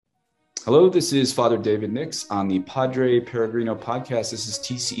Hello, this is Father David Nix on the Padre Peregrino podcast. This is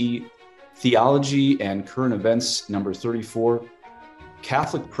TCE Theology and Current Events number 34,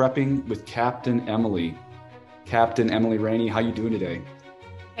 Catholic Prepping with Captain Emily. Captain Emily Rainey, how you doing today?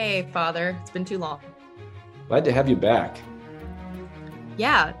 Hey, Father. It's been too long. Glad to have you back.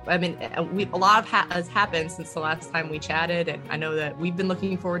 Yeah, I mean, a lot has happened since the last time we chatted, and I know that we've been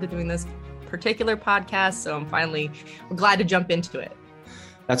looking forward to doing this particular podcast, so we're glad to jump into it.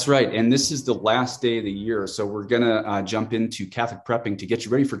 That's right. And this is the last day of the year. So we're going to jump into Catholic prepping to get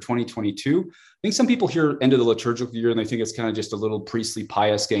you ready for 2022. I think some people hear end of the liturgical year and they think it's kind of just a little priestly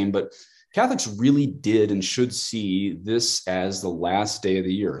pious game, but Catholics really did and should see this as the last day of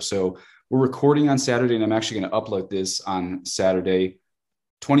the year. So we're recording on Saturday, and I'm actually going to upload this on Saturday,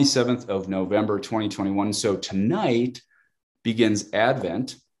 27th of November, 2021. So tonight begins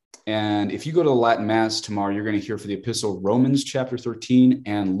Advent. And if you go to the Latin Mass tomorrow, you're going to hear for the epistle Romans chapter 13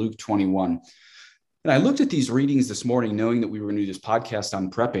 and Luke 21. And I looked at these readings this morning, knowing that we were going to do this podcast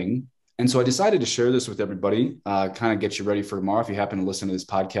on prepping. And so I decided to share this with everybody, kind of get you ready for tomorrow if you happen to listen to this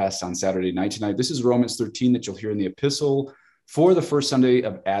podcast on Saturday night tonight. This is Romans 13 that you'll hear in the epistle for the first Sunday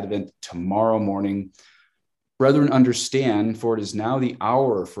of Advent tomorrow morning. Brethren, understand, for it is now the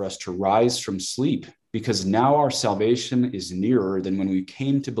hour for us to rise from sleep, because now our salvation is nearer than when we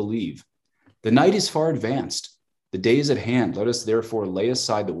came to believe. The night is far advanced. The day is at hand. Let us therefore lay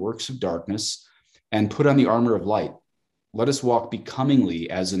aside the works of darkness and put on the armor of light. Let us walk becomingly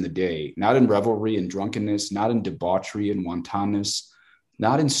as in the day, not in revelry and drunkenness, not in debauchery and wantonness,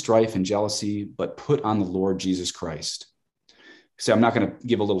 not in strife and jealousy, but put on the Lord Jesus Christ. So I'm not going to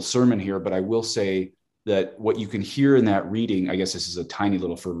give a little sermon here, but I will say that what you can hear in that reading, I guess this is a tiny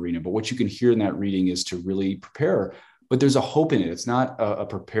little farina, but what you can hear in that reading is to really prepare, but there's a hope in it. It's not a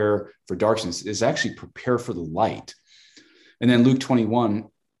prepare for darkness. It's actually prepare for the light. And then Luke 21,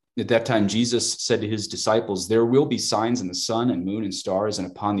 at that time, Jesus said to his disciples, there will be signs in the sun and moon and stars,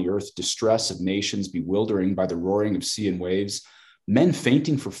 and upon the earth, distress of nations, bewildering by the roaring of sea and waves, men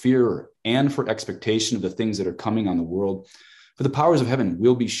fainting for fear and for expectation of the things that are coming on the world. For the powers of heaven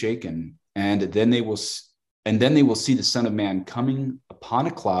will be shaken. And then they will see the Son of Man coming upon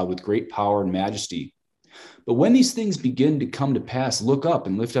a cloud with great power and majesty. But when these things begin to come to pass, look up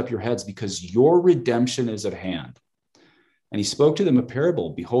and lift up your heads, because your redemption is at hand. And he spoke to them a parable.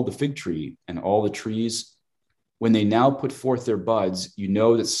 Behold, the fig tree and all the trees, when they now put forth their buds, you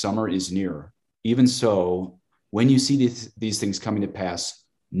know that summer is near. Even so, when you see these things coming to pass,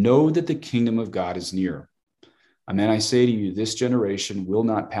 know that the kingdom of God is near. Amen, I say to you, this generation will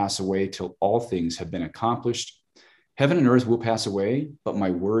not pass away till all things have been accomplished. Heaven and earth will pass away, but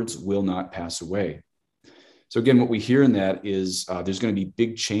my words will not pass away. So again, what we hear in that is there's going to be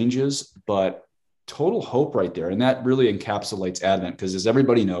big changes, but total hope right there. And that really encapsulates Advent, because as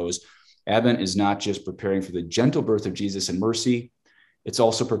everybody knows, Advent is not just preparing for the gentle birth of Jesus in mercy. It's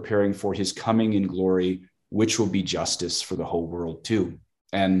also preparing for his coming in glory, which will be justice for the whole world too.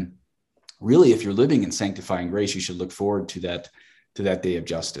 And really, if you're living in sanctifying grace, you should look forward to that day of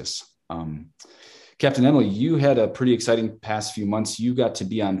justice. Captain Emily, you had a pretty exciting past few months. You got to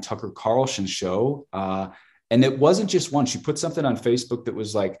be on Tucker Carlson's show. And it wasn't just once. You put something on Facebook that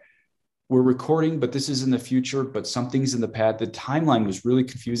was like, we're recording, but this is in the future, but something's in the past. The timeline was really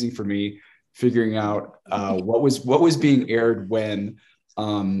confusing for me, figuring out what was being aired when.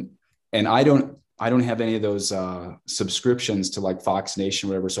 And I don't have any of those subscriptions to like Fox Nation,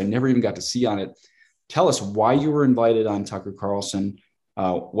 or whatever. So I never even got to see on it. Tell us why you were invited on Tucker Carlson,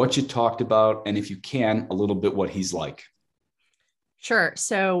 what you talked about, and if you can, a little bit what he's like. Sure.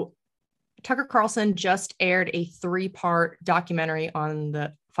 So Tucker Carlson just aired a 3-part documentary on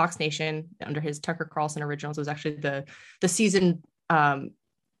the Fox Nation under his Tucker Carlson Originals. It was actually the season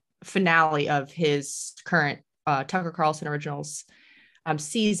finale of his current Tucker Carlson Originals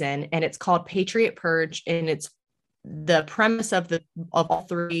season, and it's called Patriot Purge, and it's the premise of all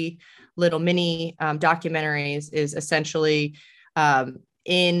 3 little mini documentaries is essentially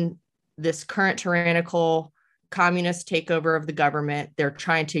in this current tyrannical communist takeover of the government. They're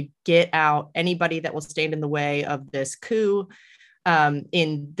trying to get out anybody that will stand in the way of this coup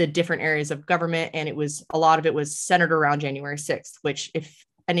in the different areas of government. And a lot of it was centered around January 6th, which if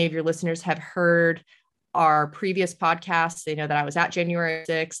any of your listeners have heard our previous podcasts, they know that I was at January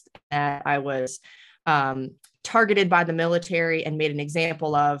 6th, that I was targeted by the military and made an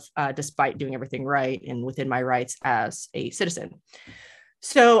example of, despite doing everything right and within my rights as a citizen.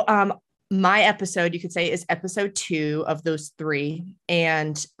 So my episode, you could say, is episode 2 of those 3.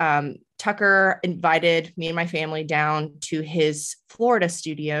 And Tucker invited me and my family down to his Florida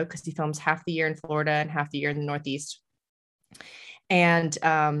studio, because he films half the year in Florida and half the year in the Northeast. And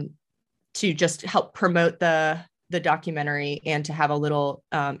to just help promote the documentary and to have a little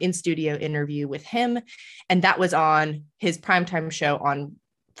in studio interview with him. And that was on his primetime show on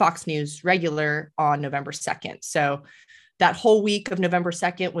Fox News regular on November 2nd. So that whole week of November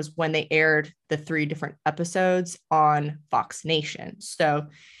 2nd was when they aired the 3 different episodes on Fox Nation. So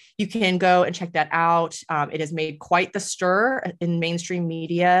you can go and check that out. It has made quite the stir in mainstream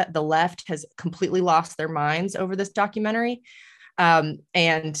media. The left has completely lost their minds over this documentary.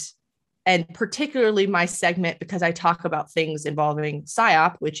 And particularly my segment, because I talk about things involving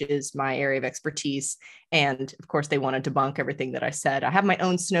PSYOP, which is my area of expertise. And of course, they want to debunk everything that I said. I have my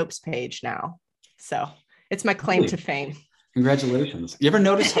own Snopes page now. So it's my claim to fame. Congratulations. You ever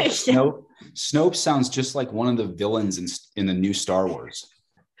notice how Snopes sounds just like one of the villains in the new Star Wars?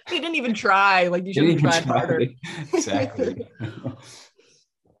 They didn't even try. Like, you should have tried harder. Exactly.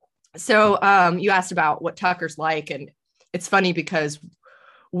 So you asked about what Tucker's like. And it's funny because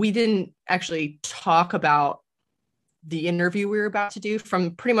we didn't actually talk about the interview we were about to do.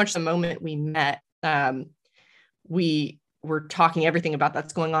 From pretty much the moment we met. We were talking everything about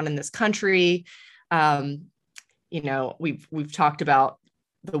that's going on in this country. You know, we've talked about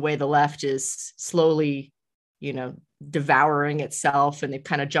the way the left is slowly, you know, devouring itself, and they've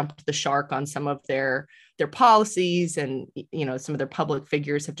kind of jumped the shark on some of their policies, and, you know, some of their public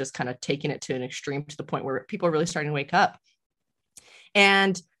figures have just kind of taken it to an extreme, to the point where people are really starting to wake up.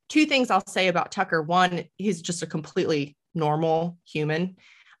 And 2 things I'll say about Tucker. One, he's just a completely normal human.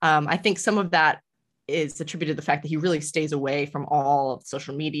 I think some of that is attributed to the fact that he really stays away from all of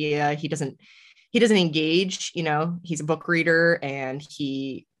social media. He doesn't engage, you know, he's a book reader, and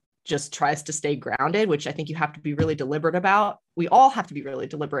he just tries to stay grounded, which I think you have to be really deliberate about. We all have to be really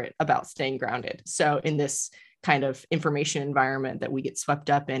deliberate about staying grounded. So in this kind of information environment that we get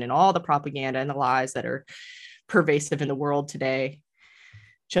swept up in, and all the propaganda and the lies that are pervasive in the world today,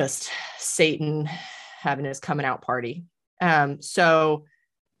 just Satan having his coming out party. So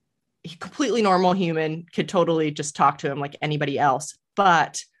he completely normal human, could totally just talk to him like anybody else.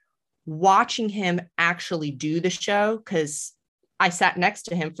 But watching him actually do the show, because I sat next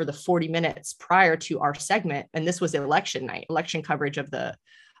to him for the 40 minutes prior to our segment, and this was election night, election coverage of the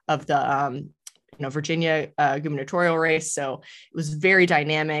Virginia gubernatorial race. So it was very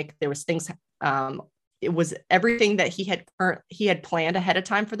dynamic. There was things. It was everything that he had planned ahead of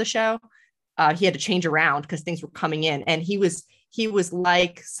time for the show. He had to change around because things were coming in, and he was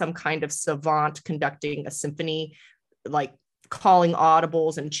like some kind of savant conducting a symphony, like calling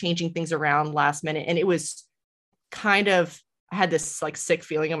audibles and changing things around last minute. And it was kind of, I had this like sick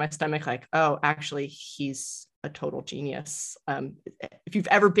feeling in my stomach, like, oh, actually, he's a total genius. If you've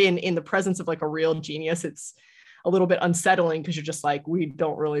ever been in the presence of like a real genius, it's a little bit unsettling, because you're just like,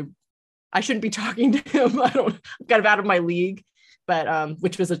 I shouldn't be talking to him. I'm kind of out of my league. But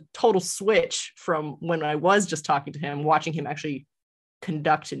which was a total switch from when I was just talking to him. Watching him actually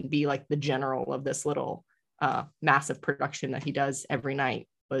conduct and be like the general of this little massive production that he does every night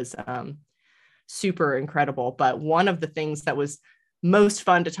was super incredible. But one of the things that was most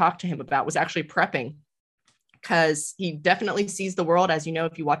fun to talk to him about was actually prepping, because he definitely sees the world. As you know,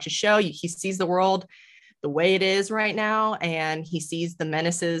 if you watch a show, he sees the world the way it is right now, and he sees the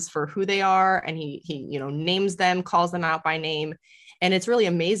menaces for who they are, and he names them, calls them out by name. And it's really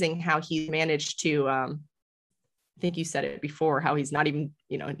amazing how he managed to, I think you said it before, how he's not even,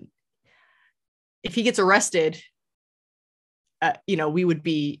 if he gets arrested, we would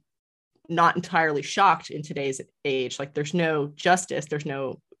be not entirely shocked in today's age. Like, there's no justice. There's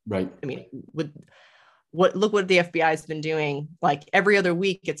no, right. I mean, look what the FBI has been doing. Like, every other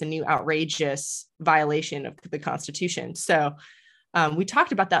week, it's a new outrageous violation of the Constitution. So we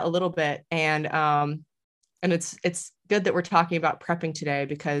talked about that a little bit, and it's good that we're talking about prepping today,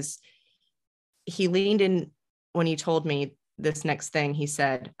 because he leaned in when he told me this next thing. He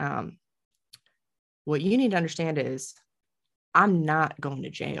said, what you need to understand is I'm not going to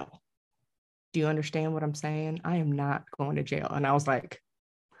jail. Do you understand what I'm saying? I am not going to jail. And I was like,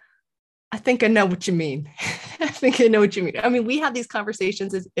 I think I know what you mean. I think I know what you mean. I mean, we have these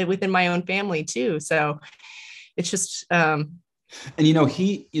conversations within my own family too. So it's just, and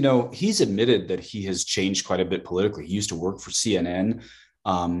he's admitted that he has changed quite a bit politically. He used to work for CNN.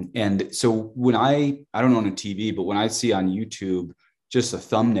 And so when I don't own a TV, but when I see on YouTube just a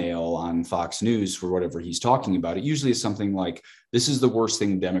thumbnail on Fox News for whatever he's talking about, it usually is something like, this is the worst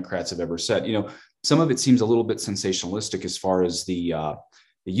thing Democrats have ever said. Some of it seems a little bit sensationalistic as far as the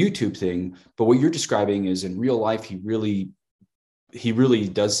YouTube thing, but what you're describing is, in real life, he really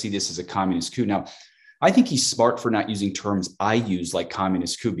does see this as a communist coup. Now, I think he's smart for not using terms I use, like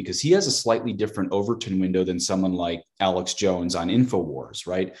communist coup, because he has a slightly different Overton window than someone like Alex Jones on InfoWars,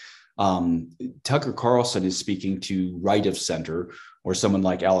 right? Tucker Carlson is speaking to right of center, or someone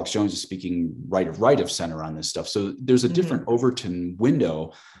like Alex Jones is speaking right of center on this stuff. So there's a different Overton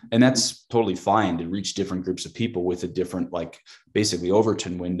window, and that's totally fine to reach different groups of people with a different, like, basically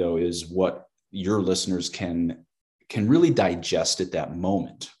Overton window is what your listeners can really digest at that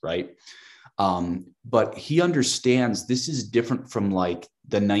moment, right? But he understands this is different from like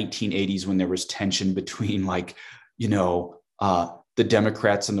the 1980s when there was tension between, like, the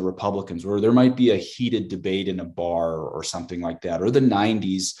Democrats and the Republicans, or there might be a heated debate in a bar or something like that, or the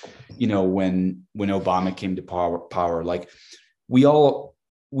 90s, when Obama came to power. Like,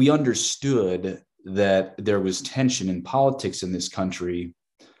 we understood that there was tension in politics in this country,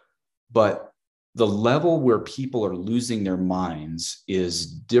 but the level where people are losing their minds is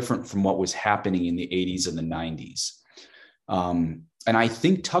different from what was happening in the 80s and the 90s. And I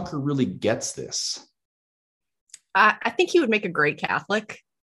think Tucker really gets this. I think he would make a great Catholic.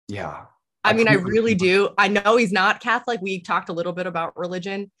 Yeah. I mean, I really do. I know he's not Catholic. We talked a little bit about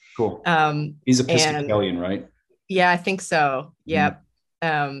religion. Cool. He's Episcopalian, right? Yeah, I think so. Yeah.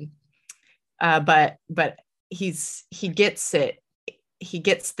 But he gets it. He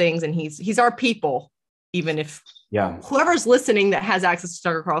gets things, and he's our people. Even if whoever's listening that has access to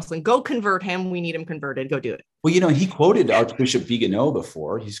Tucker Carlson, go convert him. We need him converted. Go do it. Well, he quoted Archbishop Vigano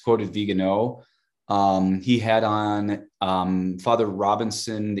before. He's quoted Vigano. He had on Father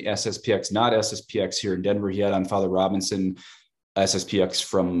Robinson, the SSPX, not SSPX here in Denver. He had on Father Robinson, SSPX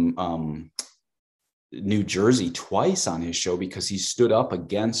from New Jersey, twice on his show, because he stood up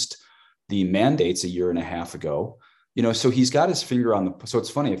against the mandates a year and a half ago. So he's got his finger on so it's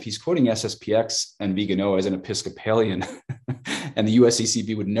funny, if he's quoting SSPX and Vigano as an Episcopalian, and the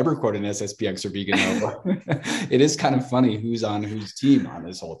USCCB would never quote an SSPX or Vigano. It is kind of funny who's on whose team on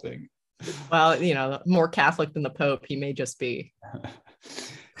this whole thing. Well, more Catholic than the Pope, he may just be.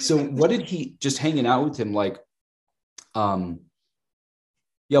 So what did he, just hanging out with him, like, where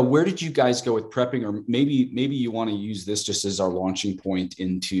did you guys go with prepping? Or maybe you want to use this just as our launching point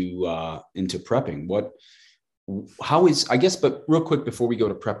into prepping. But real quick before we go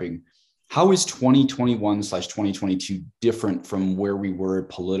to prepping, how is 2021/2022 different from where we were,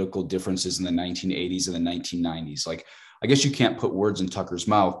 political differences in the 1980s and the 1990s? Like, I guess you can't put words in Tucker's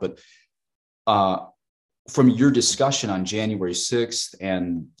mouth, but from your discussion on January 6th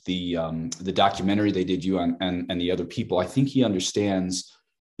and the documentary they did you on, and the other people, I think he understands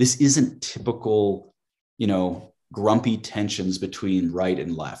this isn't typical, grumpy tensions between right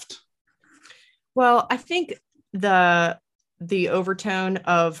and left. Well, I think the overtone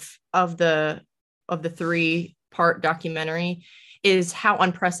of the 3-part documentary is how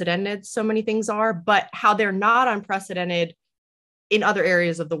unprecedented so many things are, but how they're not unprecedented in other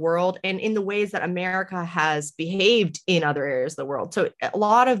areas of the world and in the ways that America has behaved in other areas of the world. So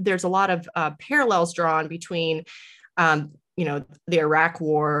there's a lot of parallels drawn between, the Iraq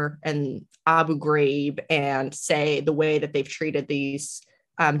War and Abu Ghraib, and say the way that they've treated these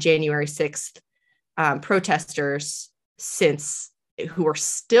January 6th protesters who are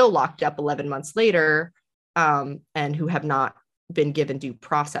still locked up 11 months later, and who have not been given due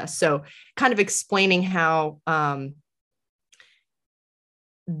process. So kind of explaining how,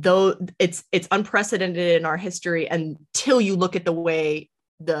 though it's unprecedented in our history, until you look at the way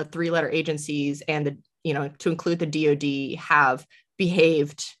the 3-letter agencies and to include the DoD have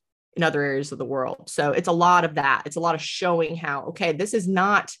behaved in other areas of the world. So it's a lot of that. It's a lot of showing how, okay, this is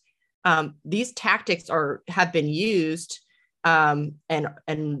not, these tactics have been used, and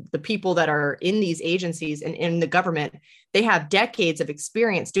the people that are in these agencies and in the government, they have decades of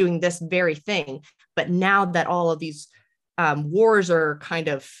experience doing this very thing. But now that all of these wars are kind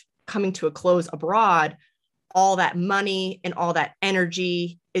of coming to a close abroad, all that money and all that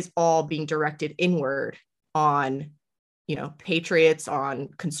energy is all being directed inward on, patriots, on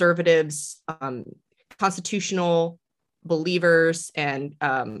conservatives, constitutional believers, and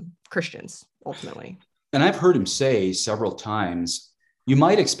Christians, ultimately. And I've heard him say several times, you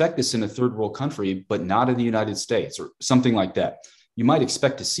might expect this in a third world country, but not in the United States, or something like that. You might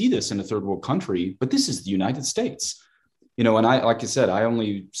expect to see this in a third world country, but this is the United States. And like I said, I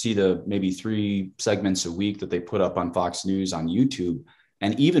only see the maybe 3 segments a week that they put up on Fox News on YouTube.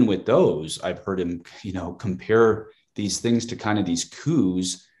 And even with those, I've heard him, compare these things to kind of these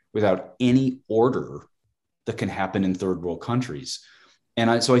coups without any order that can happen in third world countries.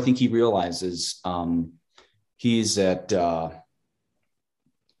 And so I think he realizes he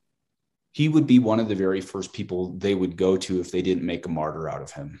would be one of the very first people they would go to if they didn't make a martyr out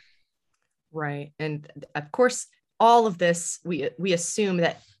of him. Right. And of course, all of this, we assume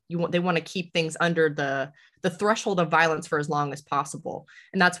that they want to keep things under the threshold of violence for as long as possible.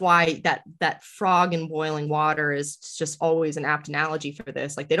 And that's why that frog in boiling water is just always an apt analogy for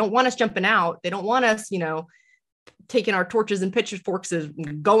this. Like, they don't want us jumping out. They don't want us, taking our torches and pitchforks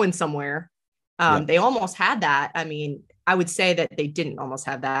and going somewhere. They almost had that. I mean, I would say that they didn't almost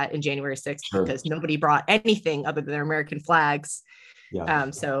have that in January 6th because nobody brought anything other than their American flags.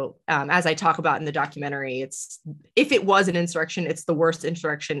 So as I talk about in the documentary, if it was an insurrection, it's the worst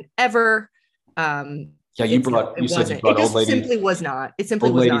insurrection ever. You said old ladies. Simply was not. It simply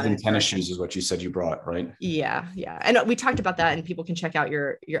old was ladies not in tennis shoes is what you said you brought, right? Yeah. And we talked about that, and people can check out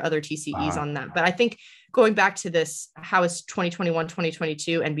your other TCEs on that. But I think going back to this, how is 2021,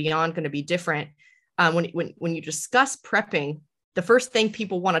 2022 and beyond going to be different? When you discuss prepping, the first thing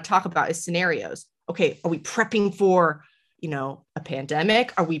people want to talk about is scenarios. Okay, are we prepping for, a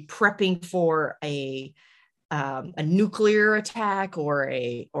pandemic? Are we prepping for a nuclear attack or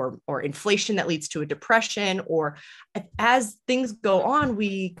inflation that leads to a depression? Or as things go on,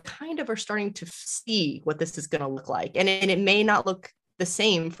 we kind of are starting to see what this is going to look like. And it may not look the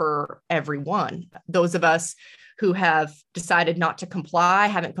same for everyone. Those of us who have decided not to comply,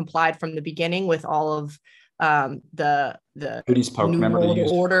 haven't complied from the beginning with all of the New World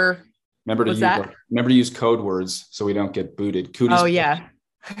Order. Remember to use code words so we don't get booted. Cooties. Oh yeah.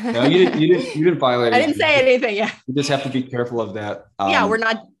 No, you didn't violate. I didn't say anything. Yeah. You just have to be careful of that. We're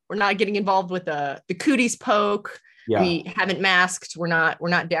not getting involved with the cooties poke. Yeah. We haven't masked. We're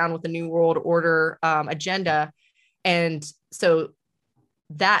not down with the New World Order agenda, and so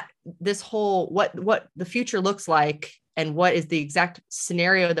that this whole what the future looks like and what is the exact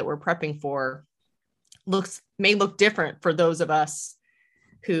scenario that we're prepping for may look different for those of us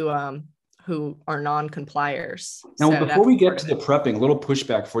who are non-compliers. Now, before we get to the prepping, a little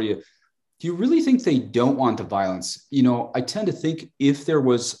pushback for you. Do you really think they don't want the violence? I tend to think if there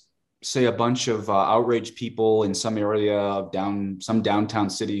was, say, a bunch of outraged people in some area of some downtown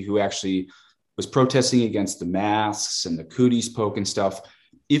city who actually was protesting against the masks and the cooties poke and stuff,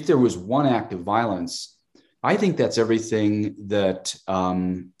 if there was one act of violence, I think that's everything that,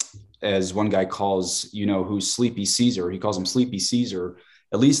 as one guy calls, who's Sleepy Caesar, he calls him Sleepy Caesar,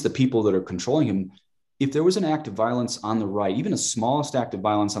 at least the people that are controlling him. If there was an act of violence on the right, even a smallest act of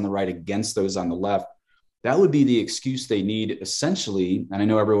violence on the right against those on the left, that would be the excuse they need, essentially. And I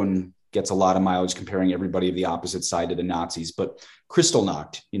know everyone gets a lot of mileage comparing everybody of the opposite side to the Nazis, but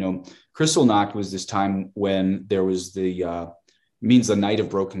Kristallnacht, Kristallnacht was this time when there was the night of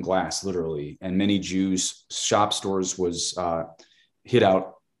broken glass, literally, and many Jews' shop stores was hit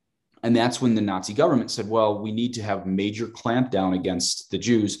out. And that's when the Nazi government said, well, we need to have major clampdown against the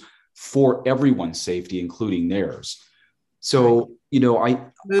Jews for everyone's safety, including theirs. So, I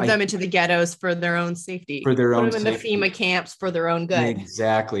move them into the ghettos for their own safety, put them in the FEMA camps for their own good.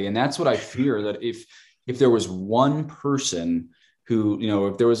 Exactly. And that's what I fear, that if there was one person who,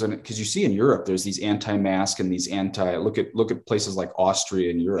 if there was because you see in Europe, there's these anti-mask and these look at places like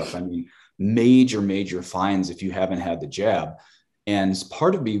Austria and Europe. I mean, major fines if you haven't had the jab. And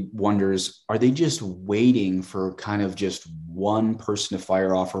part of me wonders, are they just waiting for kind of just one person to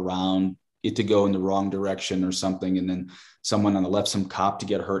fire off around it to go in the wrong direction or something, and then someone on the left, some cop to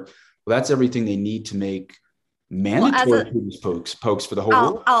get hurt? Well, that's everything they need to make mandatory pokes for the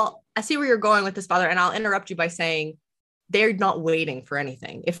whole world. I see where you're going with this, Father, and I'll interrupt you by saying they're not waiting for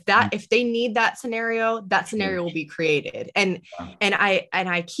anything. If they need that scenario will be created. And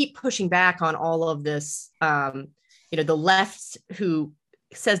I keep pushing back on all of this. The left who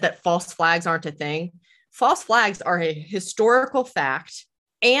says that false flags aren't a thing. False flags are a historical fact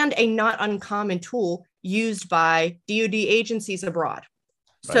and a not uncommon tool used by DoD agencies abroad.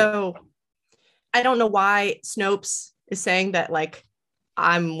 Right. So I don't know why Snopes is saying that, like,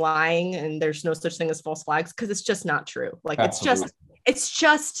 I'm lying and there's no such thing as false flags, because it's just not true. Like, Absolutely. it's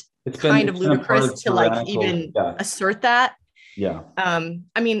kind of ludicrous to like even assert that. Yeah.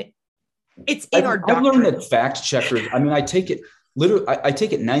 I mean, it's in our doctrine. I've learned that fact checkers, I take it literally, I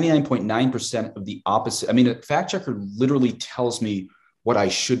take it 99.9% of the opposite. I mean, a fact checker literally tells me what I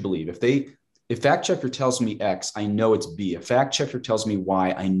should believe. If fact checker tells me X, I know it's B. A fact checker tells me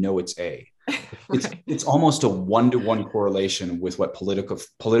Y, I know it's A. Right. It's almost a 1-to-1 correlation with what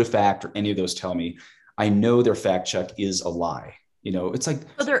PolitiFact or any of those tell me. I know their fact check is a lie. It's like,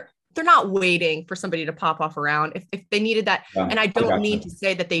 so they're not waiting for somebody to pop off around. If they needed that, and I don't mean to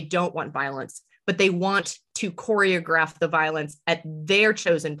say that they don't want violence, but they want to choreograph the violence at their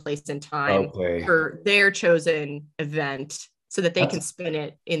chosen place and time for their chosen event, so that they can spin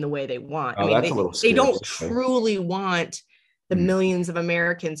it in the way they want. They don't truly want the millions of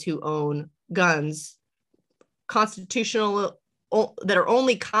Americans who own guns, constitutional that are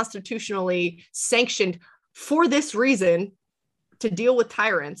only constitutionally sanctioned for this reason, to deal with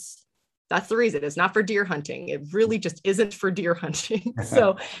tyrants. That's the reason. It's not for deer hunting. It really just isn't for deer hunting.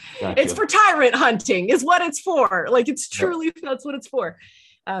 So gotcha. It's for tyrant hunting is what it's for. Like, it's truly, that's what it's for.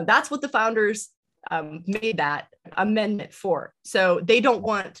 That's what the founders made that amendment for. So they don't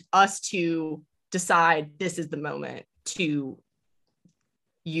want us to decide this is the moment to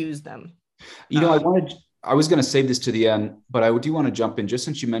use them. You know, I was going to save this to the end, but I do want to jump in just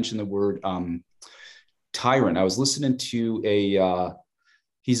since you mentioned the word tyrant. I was listening to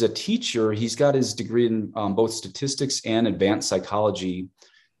he's a teacher. He's got his degree in both statistics and advanced psychology.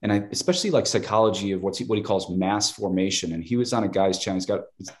 And I especially like psychology of what he calls mass formation. And he was on a guy's channel. He's got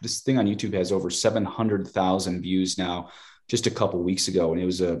this thing on YouTube, has over 700,000 views now, just a couple of weeks ago. And it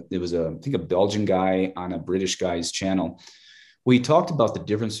was I think a Belgian guy on a British guy's channel. We talked about the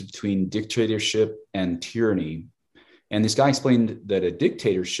difference between dictatorship and tyranny. And this guy explained that a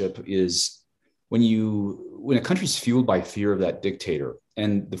dictatorship is when a country's fueled by fear of that dictator.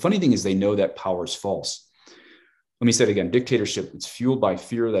 And the funny thing is they know that power is false. Let me say it again, dictatorship, it's fueled by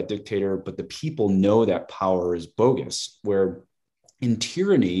fear of that dictator, but the people know that power is bogus. Where in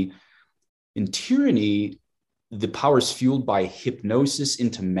tyranny, the power is fueled by hypnosis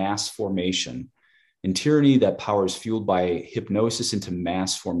into mass formation. In tyranny, that power is fueled by hypnosis into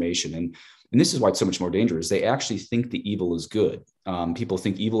mass formation. And this is why it's so much more dangerous. They actually think the evil is good. People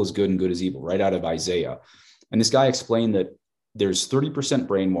think evil is good and good is evil, right out of Isaiah. And this guy explained that there's 30%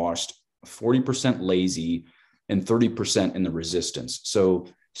 brainwashed, 40% lazy, and 30% in the resistance. So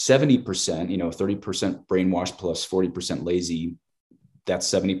 70%, 30% brainwashed plus 40% lazy, that's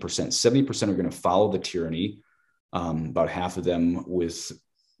 70%. 70% are going to follow the tyranny, about half of them with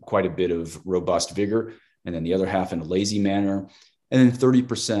quite a bit of robust vigor, and then the other half in a lazy manner, and then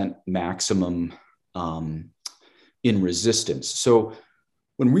 30% maximum in resistance. So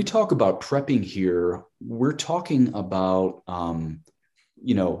when we talk about prepping here, we're talking about,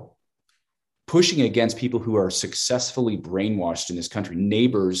 pushing against people who are successfully brainwashed in this country,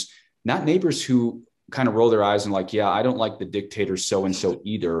 neighbors, not neighbors who kind of roll their eyes and like, yeah, I don't like the dictator so-and-so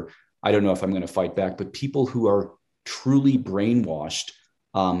either. I don't know if I'm going to fight back, but people who are truly brainwashed,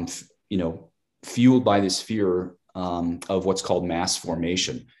 fueled by this fear of what's called mass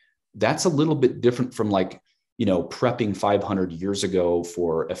formation. That's a little bit different from prepping 500 years ago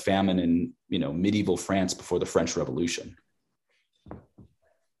for a famine in, medieval France before the French Revolution.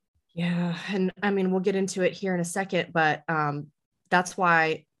 Yeah. And I mean, we'll get into it here in a second, but that's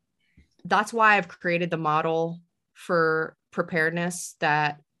why I've created the model for preparedness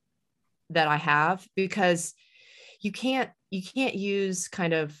that I have, because you can't use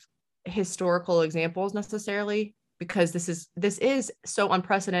kind of historical examples necessarily, because this is so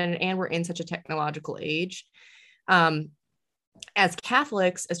unprecedented and we're in such a technological age. As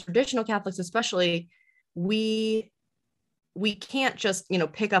Catholics, as traditional Catholics especially, we can't just,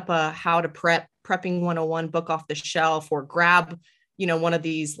 pick up a how to prepping 101 book off the shelf, or grab, one of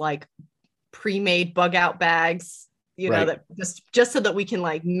these like pre-made bug out bags, right, that just so that we can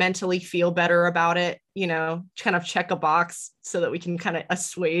like mentally feel better about it, kind of check a box so that we can kind of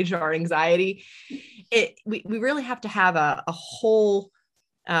assuage our anxiety. We really have to have a whole,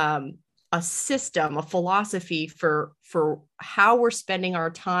 a system, a philosophy for how we're spending our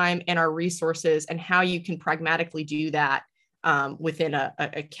time and our resources, and how you can pragmatically do that within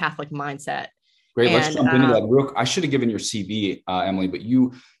a Catholic mindset. Great. Let's jump into that. I should have given your CV, Emily, but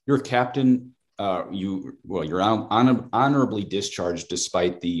you're a captain. You're honorably discharged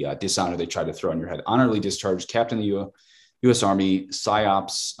despite the dishonor they tried to throw on your head. Honorably discharged, captain of the U.S. Army,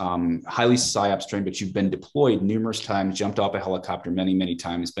 PSYOPs, highly PSYOPs trained, but you've been deployed numerous times, jumped off a helicopter many, many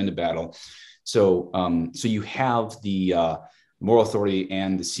times, been to battle. So you have the moral authority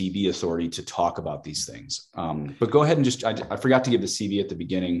and the CV authority to talk about these things. But go ahead and I forgot to give the CV at the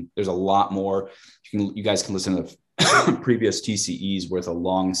beginning. There's a lot more. You guys can listen to the previous TCEs worth a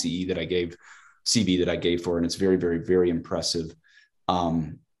long CV that I gave for, and it's very, very, very impressive.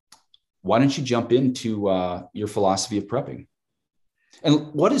 Why don't you jump into your philosophy of prepping?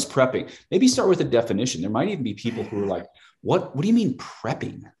 And what is prepping? Maybe start with a definition. There might even be people who are like, what do you mean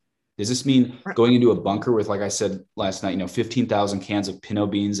prepping? Does this mean going into a bunker with, like I said last night, 15,000 cans of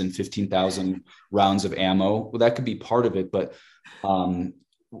pinot beans and 15,000 rounds of ammo? Well, that could be part of it. But,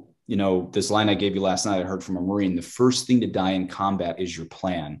 this line I gave you last night, I heard from a Marine: the first thing to die in combat is your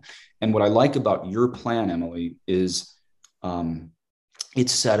plan. And what I like about your plan, Emily, is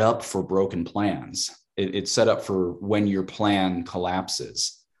it's set up for broken plans. It's set up for when your plan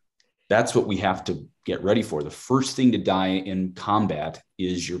collapses. That's what we have to get ready for. The first thing to die in combat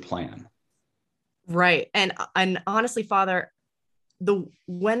is your plan. Right. And honestly, Father, the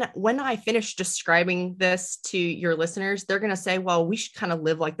when I finish describing this to your listeners, they're going to say, well, we should kind of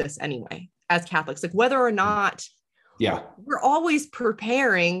live like this anyway as Catholics, like whether or not we're always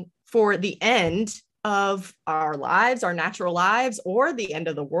preparing for the end of our lives, our natural lives, or the end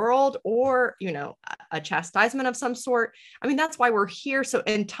of the world, or, you know, a chastisement of some sort. I mean, that's why we're here. So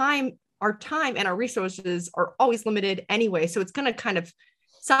in time, our time and our resources are always limited anyway. So it's going to kind of,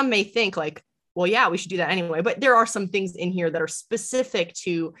 some may think like, well, yeah, we should do that anyway. But there are some things in here that are specific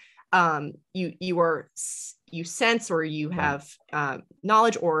to you sense, or you have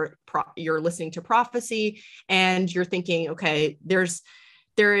knowledge, or you're listening to prophecy and you're thinking, okay, there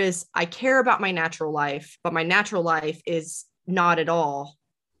is, I care about my natural life, but my natural life is not at all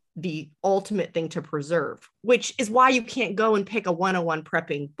the ultimate thing to preserve, which is why you can't go and pick a 101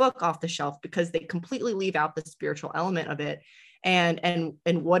 prepping book off the shelf, because they completely leave out the spiritual element of it. And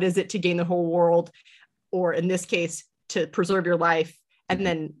what is it to gain the whole world, or in this case, to preserve your life and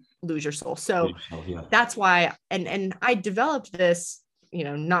then lose your soul. So that's why, and I developed this, you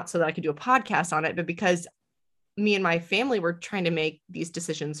know, not so that I could do a podcast on it, but because me and my family were trying to make these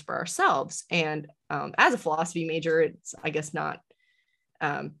decisions for ourselves. And as a philosophy major, it's, I guess, not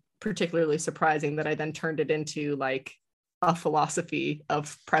particularly surprising that I then turned it into like a philosophy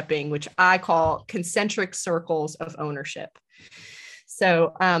of prepping, which I call concentric circles of ownership.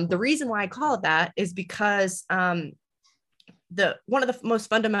 So the reason why I call it that is because one of the most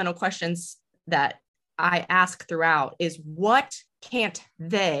fundamental questions that I ask throughout is, what can't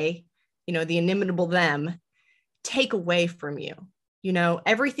they, you know, the inimitable them, take away from you? You know,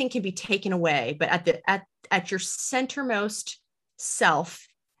 everything can be taken away, but at your centermost self,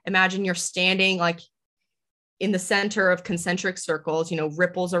 imagine you're standing like in the center of concentric circles, you know,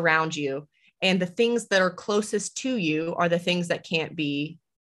 ripples around you. And the things that are closest to you are the things that can't be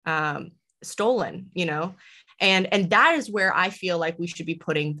stolen, you know, and that is where I feel like we should be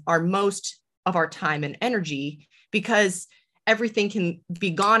putting our most of our time and energy, because everything can be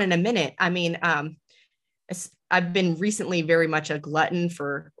gone in a minute. I mean, I've been recently very much a glutton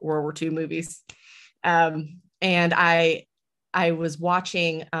for World War II movies. And I was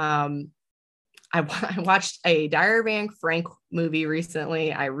watching, I watched a Diary of Anne Frank movie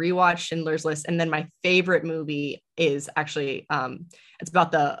recently. I rewatched Schindler's List. And then my favorite movie is actually, it's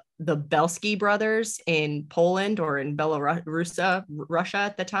about the Belsky brothers in Poland, or in Russia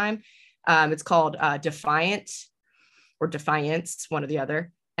at the time. It's called Defiant, or Defiance, one or the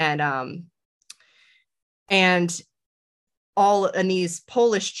other. And these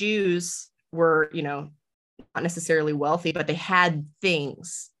Polish Jews were, you know, not necessarily wealthy, but they had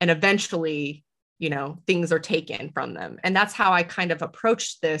things, and eventually, you know, things are taken from them. And that's how I kind of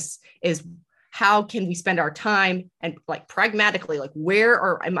approach this, is how can we spend our time, and like pragmatically, like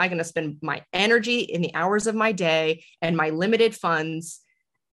where am I going to spend my energy in the hours of my day and my limited funds?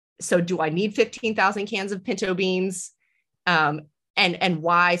 So do I need 15,000 cans of pinto beans? And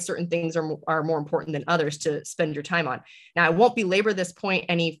why certain things are more important than others to spend your time on. Now, I won't belabor this point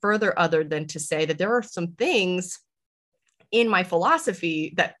any further, other than to say that there are some things in my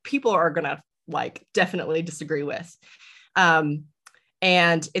philosophy that people are going to like definitely disagree with.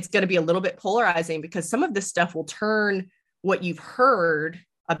 And it's going to be a little bit polarizing, because some of this stuff will turn what you've heard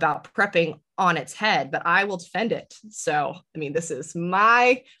about prepping on its head, but I will defend it. So, I mean, this is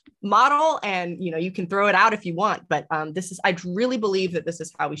my model, and, you know, you can throw it out if you want, but I really believe that this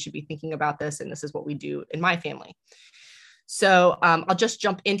is how we should be thinking about this. And this is what we do in my family. So I'll just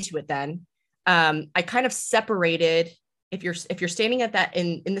jump into it then. I kind of separated, if you're standing at that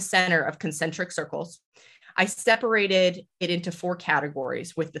in the center of concentric circles, I separated it into 4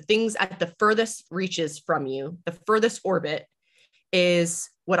 categories, with the things at the furthest reaches from you. The furthest orbit is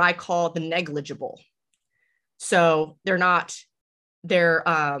what I call the negligible. So they're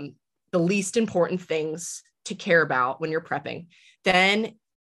the least important things to care about when you're prepping. Then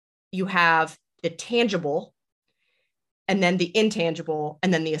you have the tangible, and then the intangible,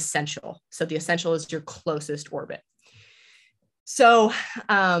 and then the essential. So the essential is your closest orbit. So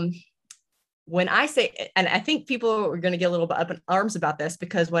when I say, and I think people are going to get a little bit up in arms about this,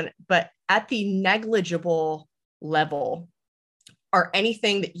 but at the negligible level are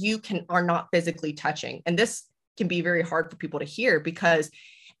anything that you are not physically touching. And this can be very hard for people to hear, because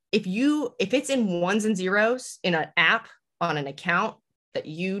if it's in ones and zeros in an app on an account that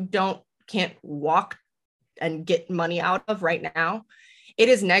you can't walk and get money out of right now, it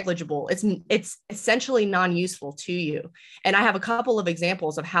is negligible. It's essentially non-useful to you. And I have a couple of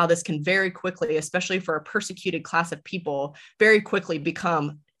examples of how this can very quickly, especially for a persecuted class of people, very quickly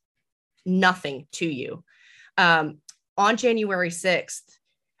become nothing to you. On January 6th,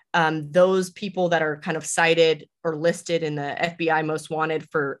 those people that are kind of cited or listed in the FBI most wanted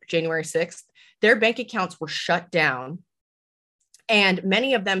for January 6th, their bank accounts were shut down. And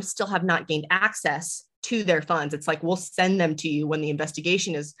many of them still have not gained access to their funds. It's like, we'll send them to you when the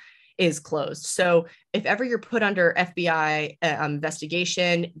investigation is closed. So if ever you're put under FBI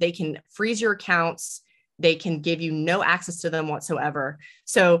investigation, they can freeze your accounts. They can give you no access to them whatsoever.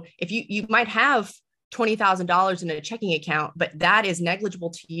 So if you might have $20,000 in a checking account, but that is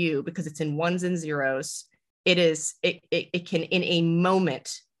negligible to you because it's in ones and zeros. It can in a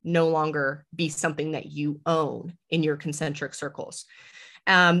moment no longer be something that you own in your concentric circles.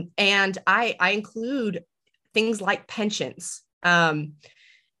 And I include things like pensions.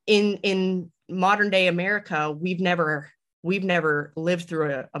 In modern day America, we've never lived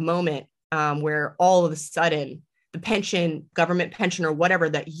through a moment where all of a sudden the government pension or whatever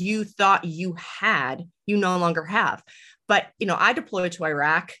that you thought you had, you no longer have. But, I deployed to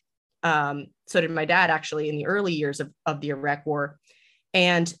Iraq. So did my dad, actually, in the early years of the Iraq war.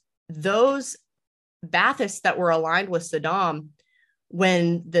 And those Baathists that were aligned with Saddam,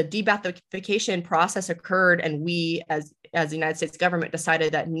 when the de-Baathification process occurred and we as the United States government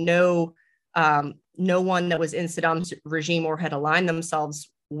decided that no one that was in Saddam's regime or had aligned themselves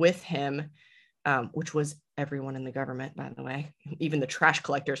with him, which was everyone in the government, by the way, even the trash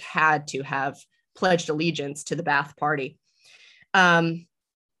collectors had to have pledged allegiance to the Ba'ath Party. None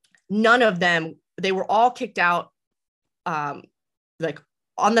of them, they were all kicked out like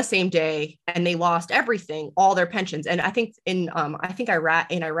on the same day, and they lost everything, all their pensions. And I think in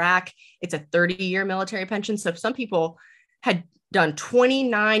Iraq, it's a 30-year military pension. So some people had done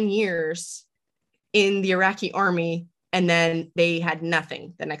 29 years in the Iraqi army, and then they had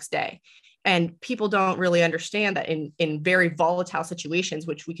nothing the next day. And people don't really understand that in very volatile situations,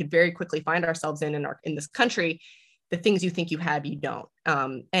 which we could very quickly find ourselves in this country, the things you think you have, you don't.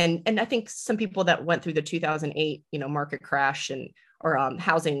 And I think some people that went through the 2008, market crash or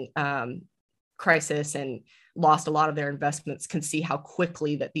housing crisis and lost a lot of their investments can see how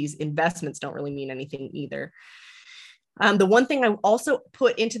quickly that these investments don't really mean anything either. The one thing I also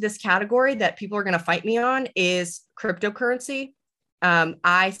put into this category that people are going to fight me on is cryptocurrency.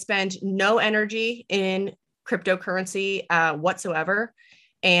 I spend no energy in cryptocurrency whatsoever,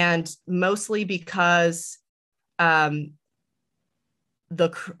 and mostly because of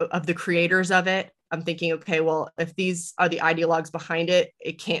the creators of it. I'm thinking, okay, well, if these are the ideologues behind it,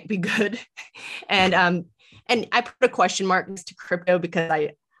 it can't be good. And I put a question mark next to crypto because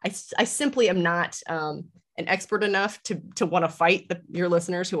I simply am not an expert enough to want to fight your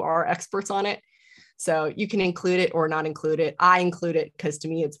listeners who are experts on it. So you can include it or not include it. I include it because to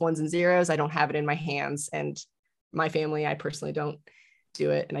me it's ones and zeros. I don't have it in my hands, and my family, I personally don't do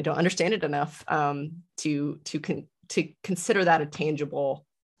it, and I don't understand it enough to consider that a tangible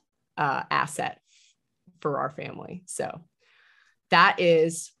asset for our family. So that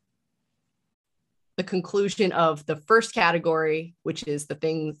is the conclusion of the first category, which is the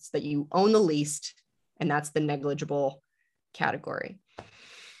things that you own the least, and that's the negligible category.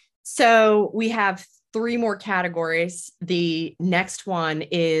 So we have 3 more categories. The next one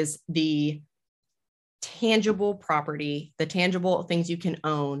is the tangible property, the tangible things you can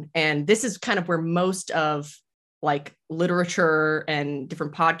own. And this is kind of where most of like literature and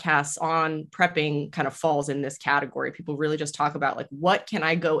different podcasts on prepping kind of falls in this category. People really just talk about like, what can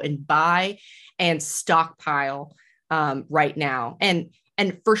I go and buy and stockpile right now? And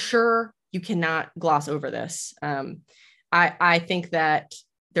for sure, you cannot gloss over this. I think that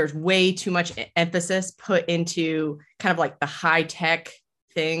there's way too much emphasis put into kind of like the high tech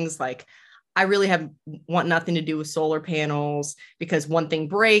things. Like, I really want nothing to do with solar panels because one thing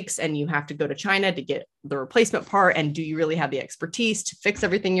breaks and you have to go to China to get the replacement part. And do you really have the expertise to fix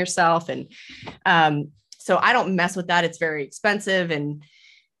everything yourself? And so I don't mess with that. It's very expensive. And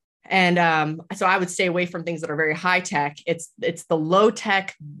so I would stay away from things that are very high tech. It's the low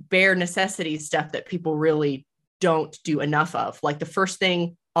tech, bare necessity stuff that people really don't do enough of. Like the first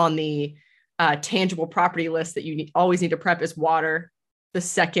thing on the tangible property list that you always need to prep is water. The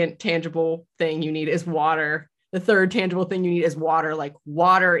second tangible thing you need is water. The third tangible thing you need is water. Like,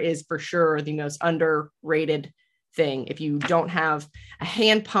 water is for sure the most underrated thing. If you don't have a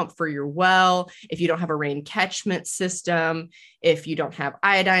hand pump for your well, if you don't have a rain catchment system, if you don't have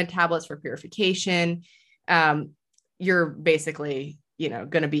iodine tablets for purification, you're basically, going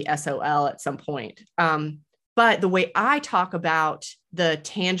to be SOL at some point. But the way I talk about the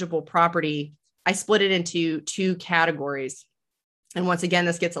tangible property, I split it into 2 categories. And once again,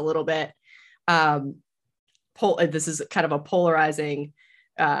 this gets a little bit, this is kind of a polarizing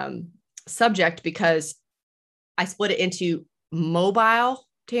subject because I split it into mobile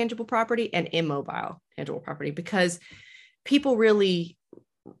tangible property and immobile tangible property, because people really,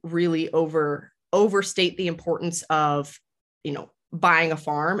 really overstate the importance of, buying a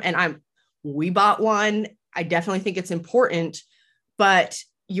farm. And we bought one. I definitely think it's important, but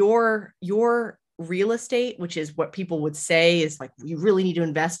your real estate, which is what people would say is like, you really need to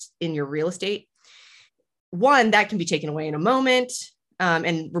invest in your real estate. One, that can be taken away in a moment.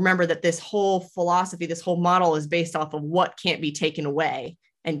 And remember that this whole philosophy, this whole model is based off of what can't be taken away,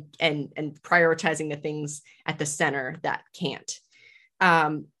 and prioritizing the things at the center that can't.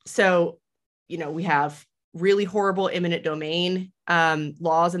 So, we have really horrible eminent domain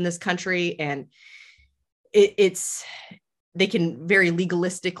laws in this country, and they can very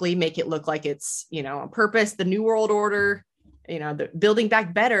legalistically make it look like it's, on purpose. The New World Order, the Building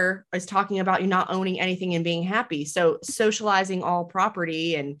Back Better is talking about you not owning anything and being happy. So socializing all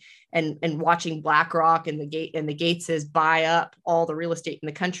property and watching BlackRock and the Gateses buy up all the real estate in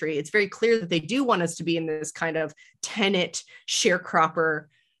the country. It's very clear that they do want us to be in this kind of tenant sharecropper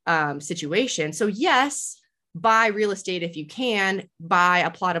situation. So yes, buy real estate if you can, buy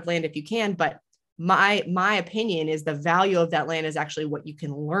a plot of land if you can, but my opinion is the value of that land is actually what you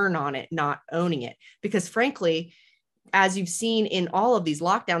can learn on it, not owning it. Because frankly, as you've seen in all of these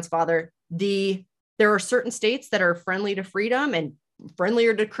lockdowns, Father, there are certain states that are friendly to freedom and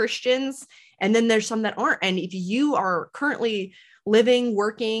friendlier to Christians, and then there's some that aren't. And if you are currently living,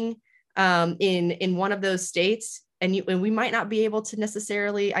 working in one of those states, and we might not be able to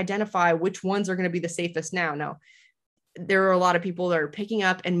necessarily identify which ones are going to be the safest now. No, there are a lot of people that are picking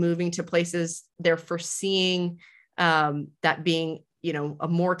up and moving to places they're foreseeing that being, a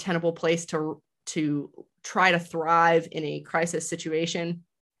more tenable place to try to thrive in a crisis situation.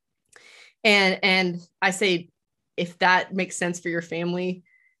 And I say, if that makes sense for your family,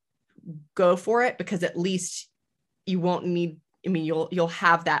 go for it, because at least you won't need, you'll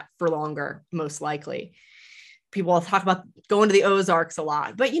have that for longer, most likely. People will talk about going to the Ozarks a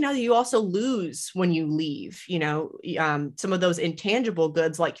lot, but you also lose when you leave. Some of those intangible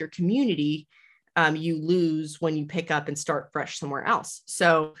goods like your community, you lose when you pick up and start fresh somewhere else.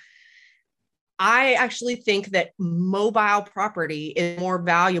 So I actually think that mobile property is more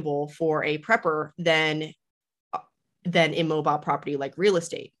valuable for a prepper than immobile property like real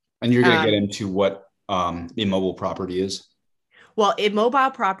estate. And you're going to get into what immobile property is? Well,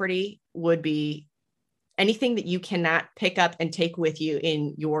 immobile property would be anything that you cannot pick up and take with you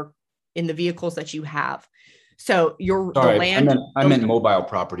in the vehicles that you have. So the land. I meant mobile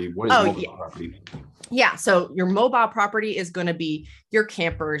property. What is mobile property? Yeah. So your mobile property is going to be your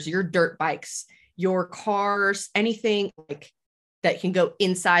campers, your dirt bikes, your cars, anything like that can go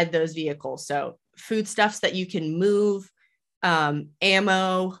inside those vehicles. So foodstuffs that you can move,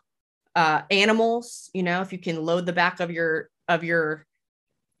 ammo, animals. If you can load the back of your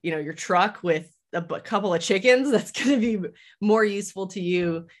your truck with a couple of chickens, that's going to be more useful to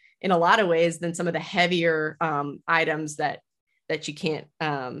you in a lot of ways than some of the heavier items that you can't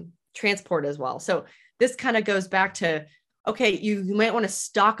transport as well. So this kind of goes back to, okay, you might want to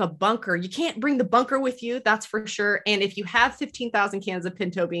stock a bunker. You can't bring the bunker with you, that's for sure. And if you have 15,000 cans of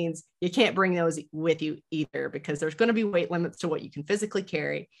pinto beans, you can't bring those with you either, because there's going to be weight limits to what you can physically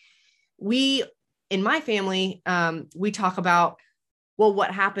carry. In my family, we talk about, well,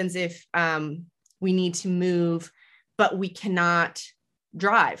 what happens if we need to move, but we cannot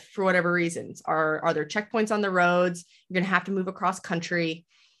drive for whatever reasons? Are there checkpoints on the roads? You're going to have to move across country.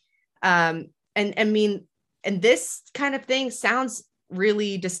 And this kind of thing sounds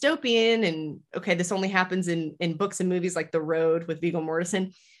really dystopian. And okay, this only happens in books and movies like The Road with Viggo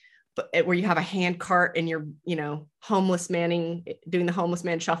Mortensen, but where you have a hand cart and you're, homeless manning, doing the homeless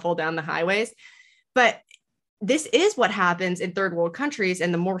man shuffle down the highways. But this is what happens in third world countries.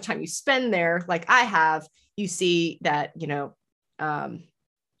 And the more time you spend there, like I have, you see that,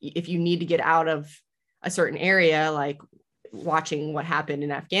 if you need to get out of a certain area, like watching what happened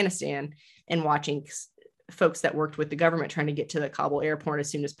in Afghanistan and watching folks that worked with the government trying to get to the Kabul airport as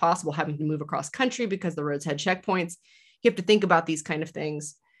soon as possible, having to move across country because the roads had checkpoints. You have to think about these kind of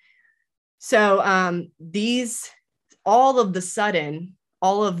things. So all of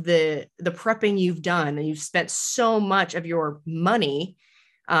the prepping you've done, and you've spent so much of your money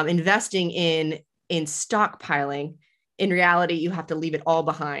investing in stockpiling, in reality, you have to leave it all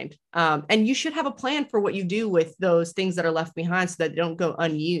behind. And you should have a plan for what you do with those things that are left behind so that they don't go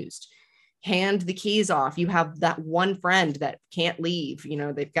unused. Hand the keys off. You have that one friend that can't leave.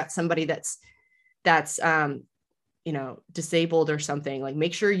 They've got somebody that's disabled or something. Like,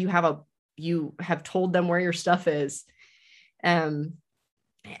 make sure you have told them where your stuff is.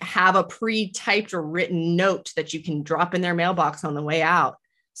 Have a pre-typed or written note that you can drop in their mailbox on the way out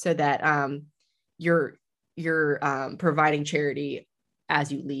so that you're providing charity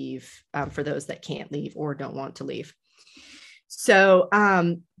as you leave, for those that can't leave or don't want to leave. So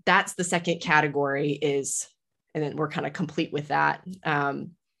that's the second category is, and then we're kind of complete with that.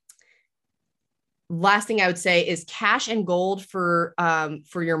 Last thing I would say is cash and gold for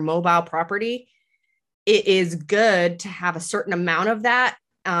your mobile property. It is good to have a certain amount of that.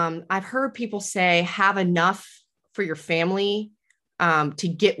 I've heard people say have enough for your family to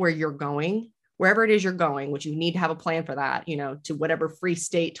get where you're going, wherever it is you're going, which you need to have a plan for that, to whatever free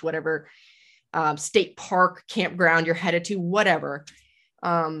state, to whatever state park, campground you're headed to, whatever.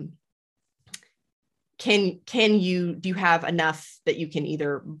 Do you have enough that you can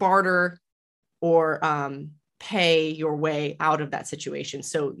either barter or pay your way out of that situation?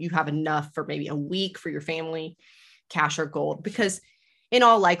 So you have enough for maybe a week for your family, cash or gold, because in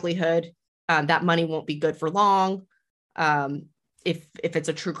all likelihood, that money won't be good for long. If it's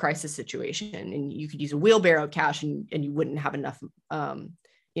a true crisis situation, and you could use a wheelbarrow of cash and you wouldn't have enough,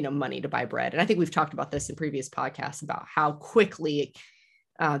 money to buy bread. And I think we've talked about this in previous podcasts about how quickly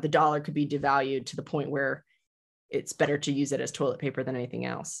the dollar could be devalued to the point where it's better to use it as toilet paper than anything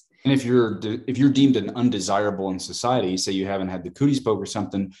else. And if you're deemed an undesirable in society, say you haven't had the cooties poke or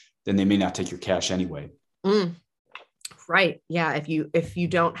something, then they may not take your cash anyway. Right. Yeah. If you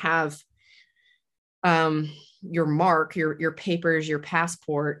don't have your mark, your papers, your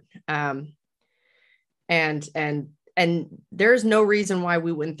passport, and there's no reason why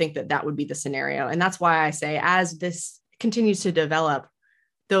we wouldn't think that would be the scenario. And that's why I say, as this continues to develop,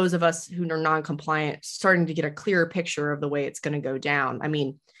 those of us who are non-compliant starting to get a clearer picture of the way it's going to go down. I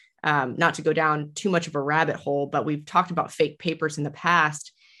mean, not to go down too much of a rabbit hole, but we've talked about fake papers in the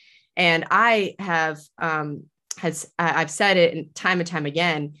past. And I have, I've said it time and time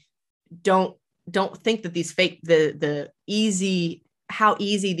again, don't think that these fake, how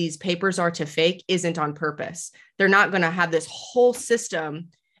easy these papers are to fake isn't on purpose. They're not going to have this whole system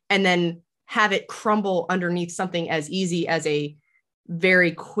and then have it crumble underneath something as easy as a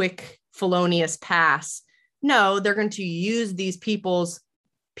very quick felonious pass. No, they're going to use these people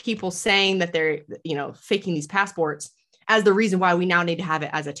saying that they're, faking these passports as the reason why we now need to have it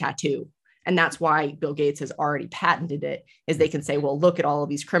as a tattoo. And that's why Bill Gates has already patented it, is they can say, well, look at all of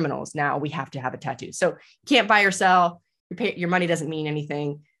these criminals. Now we have to have a tattoo. So you can't buy or sell. Your money doesn't mean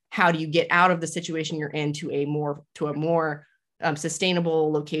anything. How do you get out of the situation you're in to a more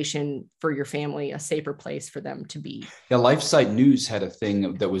sustainable location for your family, a safer place for them to be? Yeah, LifeSite News had a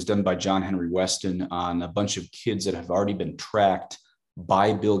thing that was done by John Henry Weston on a bunch of kids that have already been tracked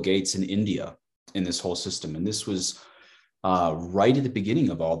by Bill Gates in India in this whole system. And this was right at the beginning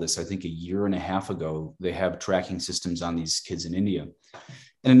of all this. I think a year and a half ago, they have tracking systems on these kids in India.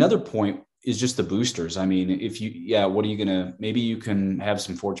 And another point is just the boosters. I mean, what are you going to, maybe you can have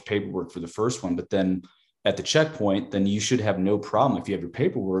some forged paperwork for the first one, but then at the checkpoint, then you should have no problem if you have your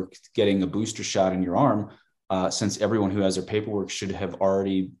paperwork getting a booster shot in your arm, since everyone who has their paperwork should have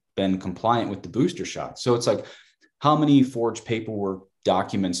already been compliant with the booster shot. So it's like, how many forged paperwork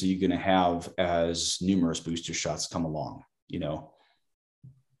documents are you going to have as numerous booster shots come along,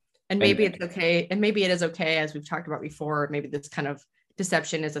 And maybe it's okay. And maybe it is okay, as we've talked about before, maybe this kind of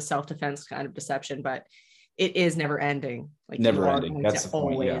deception is a self-defense kind of deception, but it is never ending. Like, never ending. That's the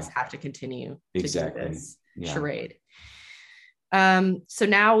point. Always have to continue exactly. to do this charade. So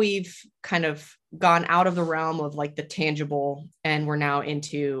now we've kind of gone out of the realm of like the tangible, and we're now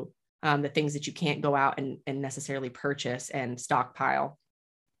into the things that you can't go out and necessarily purchase and stockpile.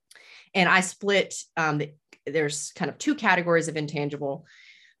 And I split, there's kind of two categories of intangible.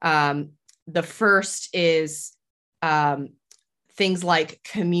 The first is things like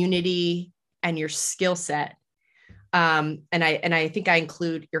community and your skill set. And I think I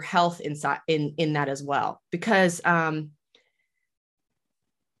include your health inside in that as well, because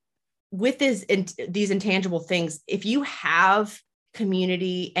with these intangible things, if you have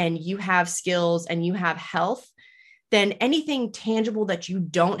community and you have skills and you have health, then anything tangible that you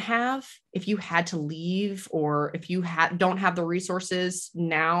don't have, if you had to leave, or if you don't have the resources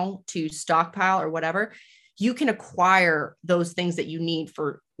now to stockpile or whatever, you can acquire those things that you need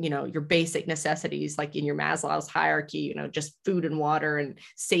for, your basic necessities, like in your Maslow's hierarchy, just food and water and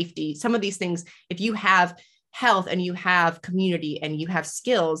safety. Some of these things, if you have health and you have community and you have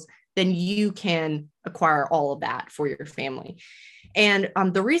skills, then you can acquire all of that for your family. And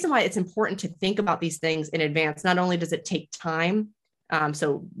the reason why it's important to think about these things in advance, not only does it take time,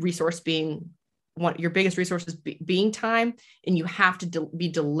 so resource being your biggest resources being time, and you have to be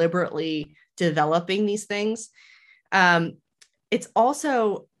deliberately developing these things. It's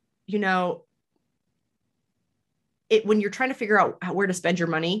also, when you're trying to figure out where to spend your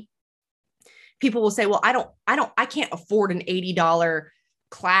money, people will say, well, I can't afford an $80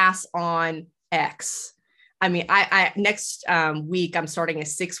 class on X. I mean, I next week, I'm starting a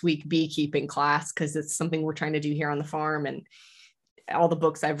 6-week beekeeping class because it's something we're trying to do here on the farm. And all the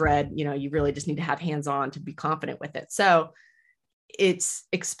books I've read, you really just need to have hands-on to be confident with it. So it's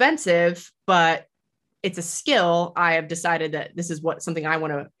expensive, but it's a skill. I have decided that this is something I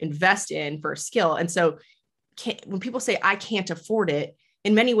want to invest in for a skill. And so when people say I can't afford it,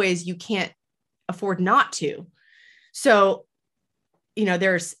 in many ways you can't afford not to. So,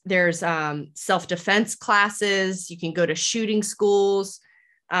 there's self-defense classes. You can go to shooting schools.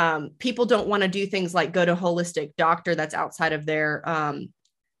 People don't want to do things like go to a holistic doctor that's outside of their,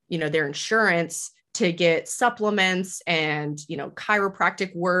 their insurance to get supplements and,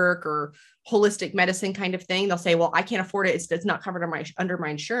 chiropractic work or holistic medicine kind of thing. They'll say, well, I can't afford it. It's not covered under my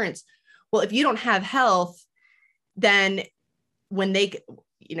insurance. Well, if you don't have health, then when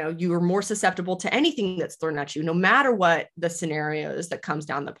you are more susceptible to anything that's thrown at you, no matter what the scenario is that comes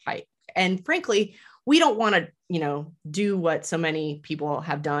down the pipe. And frankly, we don't want to, do what so many people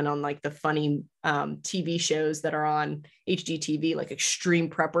have done on like the funny TV shows that are on HGTV, like Extreme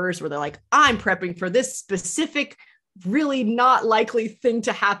Preppers, where they're like, I'm prepping for this specific, really not likely thing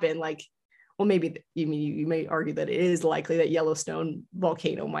to happen. Like, well, maybe you may argue that it is likely that Yellowstone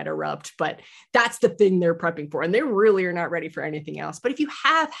volcano might erupt, but that's the thing they're prepping for. And they really are not ready for anything else. But if you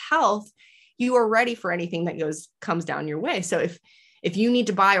have health, you are ready for anything that comes down your way. So if you need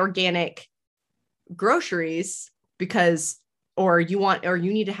to buy organic groceries or you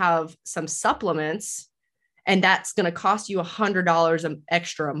need to have some supplements, and that's going to cost you $100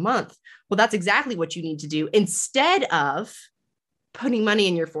 extra a month. Well, that's exactly what you need to do instead of putting money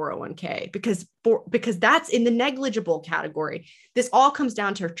in your 401k, because that's in the negligible category. This all comes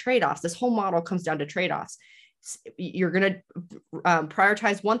down to trade-offs. This whole model comes down to trade-offs. You're going to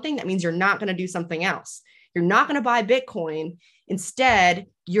prioritize one thing. That means you're not going to do something else. You're not going to buy Bitcoin. Instead,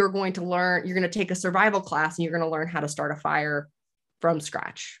 you're going to take a survival class and you're going to learn how to start a fire from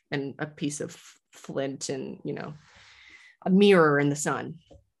scratch and a piece of flint and, a mirror in the sun.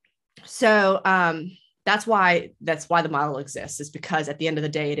 So, that's why the model exists, is because at the end of the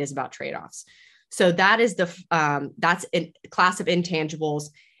day, it is about trade-offs. So that is that's a class of intangibles.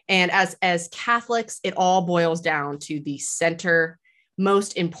 And as Catholics, it all boils down to the center,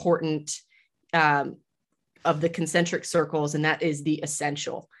 most important of the concentric circles, and that is the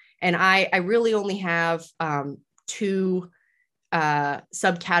essential. And I really only have 2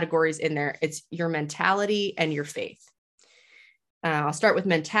 subcategories in there. It's your mentality and your faith. I'll start with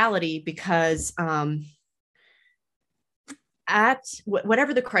mentality because at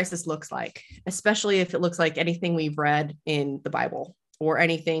whatever the crisis looks like, especially if it looks like anything we've read in the Bible or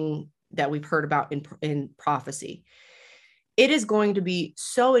anything that we've heard about in prophecy, it is going to be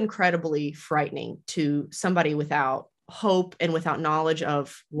so incredibly frightening to somebody without hope and without knowledge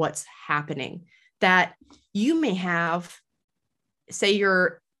of what's happening, that you may have, say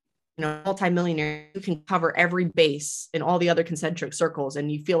you're multimillionaire, you can cover every base in all the other concentric circles,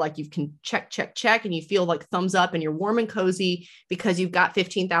 and you feel like you can check, and you feel like thumbs up and you're warm and cozy because you've got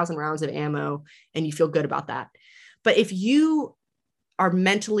 15,000 rounds of ammo and you feel good about that. But if you are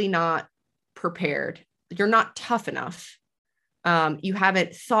mentally not prepared, you're not tough enough, you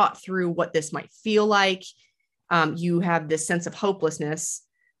haven't thought through what this might feel like, you have this sense of hopelessness,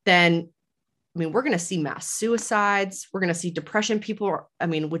 then we're going to see mass suicides. We're going to see depression.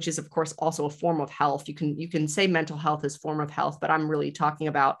 Which is of course also a form of health. You can say mental health is a form of health, but I'm really talking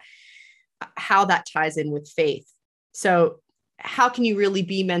about how that ties in with faith. So how can you really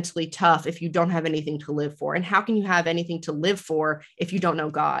be mentally tough if you don't have anything to live for? And how can you have anything to live for if you don't know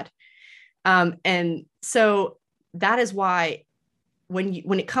God? And so that is why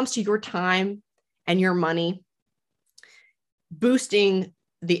when it comes to your time and your money, boosting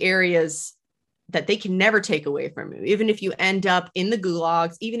the areas that they can never take away from you, even if you end up in the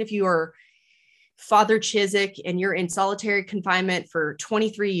gulags, even if you are Father Chiswick and you're in solitary confinement for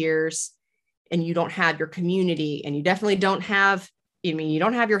 23 years and you don't have your community, and you definitely don't have, you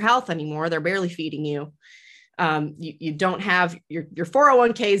don't have your health anymore. They're barely feeding you. You don't have your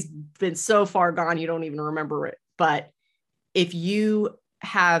 401k's been so far gone, you don't even remember it. But if you're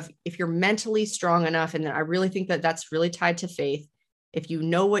mentally strong enough, and I really think that that's really tied to faith, if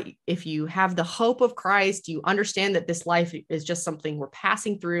you have the hope of Christ, you understand that this life is just something we're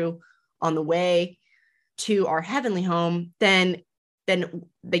passing through on the way to our heavenly home, then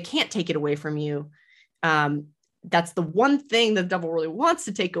they can't take it away from you. That's the one thing the devil really wants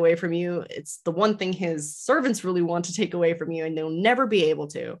to take away from you. It's the one thing his servants really want to take away from you, and they'll never be able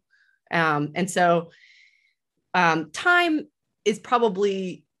to. And so time is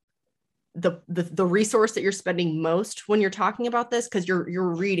probably the resource that you're spending most when you're talking about this, because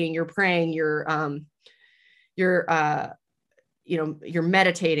you're reading, you're praying, you're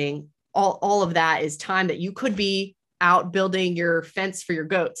meditating. All of that is time that you could be out building your fence for your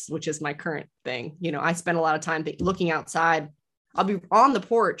goats, which is my current thing. I spend a lot of time looking outside. I'll be on the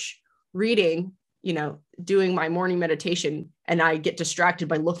porch reading, doing my morning meditation, and I get distracted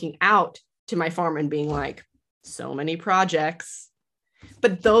by looking out to my farm and being like, so many projects.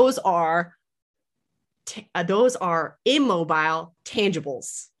 But those are immobile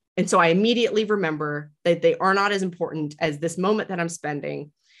tangibles. And so I immediately remember that they are not as important as this moment that I'm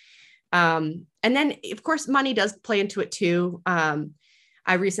spending. And then, of course, money does play into it too.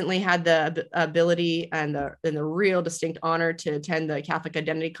 I recently had the ability and the real distinct honor to attend the Catholic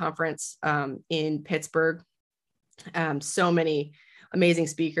Identity Conference in Pittsburgh. So many amazing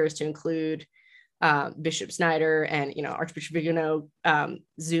speakers, to include Bishop Snyder and Archbishop Vigano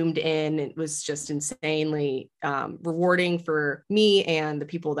zoomed in. It was just insanely rewarding for me and the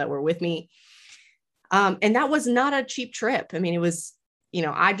people that were with me. And that was not a cheap trip. I mean, it was,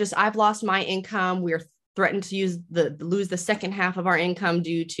 I've lost my income. We're threatened to lose the second half of our income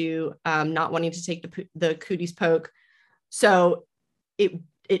due to not wanting to take the cooties poke. So it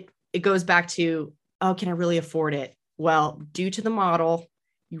goes back to, oh, can I really afford it? Well, due to the model,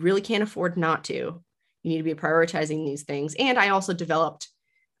 you really can't afford not to. You need to be prioritizing these things. And I also developed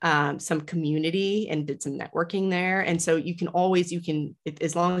some community and did some networking there. And so you can,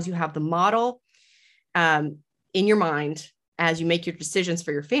 as long as you have the model in your mind as you make your decisions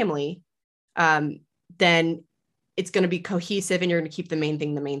for your family, then it's going to be cohesive and you're going to keep the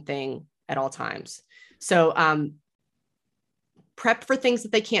main thing at all times. So prep for things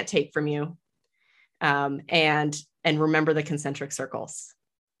that they can't take from you, and remember the concentric circles.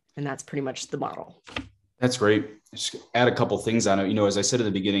 And that's pretty much the model. That's great. Just add a couple things on it. As I said at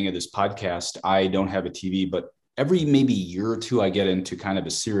the beginning of this podcast, I don't have a TV, but every maybe year or two, I get into kind of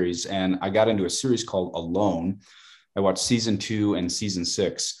a series, and I got into a series called Alone. I watched season 2 and season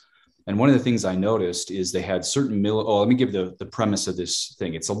 6. And one of the things I noticed is they had certain let me give the premise of this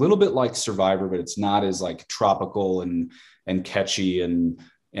thing. It's a little bit like Survivor, but it's not as like tropical and catchy and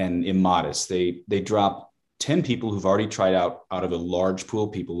immodest. They drop 10 people who've already tried out of a large pool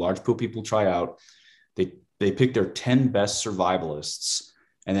of people. Large pool of people try out. They pick their 10 best survivalists.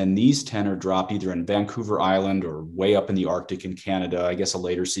 And then these 10 are dropped either in Vancouver Island or way up in the Arctic in Canada, I guess a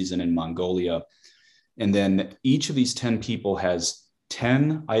later season in Mongolia. And then each of these 10 people has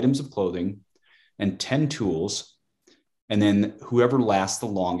 10 items of clothing and 10 tools. And then whoever lasts the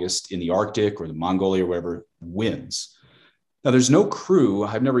longest in the Arctic or the Mongolia or wherever wins. Now, there's no crew.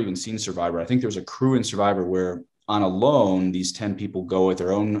 I've never even seen Survivor. I think there's a crew in Survivor where on Alone, these 10 people go with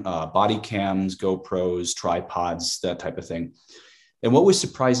their own body cams, GoPros, tripods, that type of thing. And what was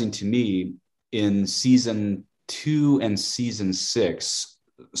surprising to me in season 2 and season 6,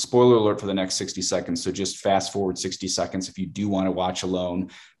 spoiler alert for the next 60 seconds. So just fast forward 60 seconds if you do want to watch Alone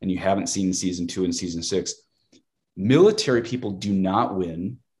and you haven't seen season 2 and season 6. Military people do not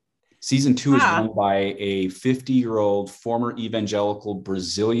win. Season 2 is won by a 50-year-old former evangelical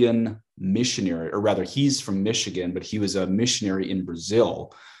Brazilian missionary, or rather he's from Michigan, but he was a missionary in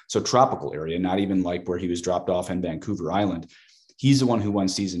Brazil. So tropical area, not even like where he was dropped off in Vancouver Island. He's the one who won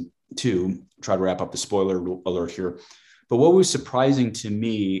season 2. Try to wrap up the spoiler alert here. But what was surprising to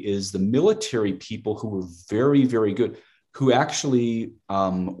me is the military people who were very, very good, who actually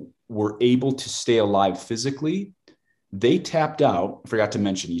were able to stay alive physically. They tapped out. I forgot to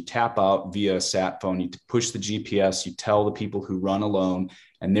mention, you tap out via a sat phone, you push the GPS, you tell the people who run Alone,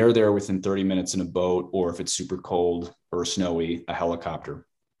 and they're there within 30 minutes in a boat, or if it's super cold or snowy, a helicopter,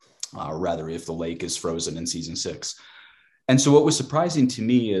 rather if the lake is frozen in season 6. And so what was surprising to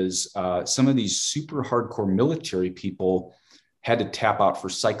me is some of these super hardcore military people had to tap out for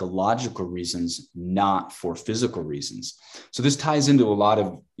psychological reasons, not for physical reasons. So this ties into a lot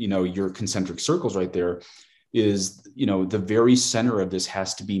of, your concentric circles right there. Is, the very center of this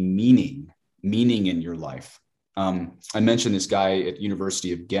has to be meaning in your life. I mentioned this guy at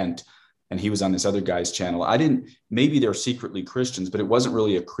University of Ghent, and he was on this other guy's channel. Maybe they're secretly Christians, but it wasn't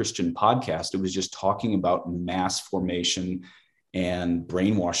really a Christian podcast. It was just talking about mass formation and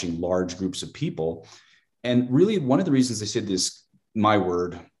brainwashing large groups of people. And really one of the reasons they said this, my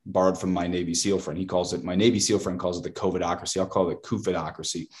word, borrowed from my Navy SEAL friend, my Navy SEAL friend calls it the COVIDocracy. I'll call it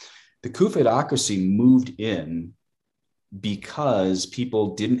CUFIDocracy. The CUFIDocracy moved in because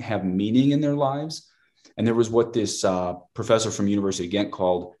people didn't have meaning in their lives. And there was what this professor from University of Ghent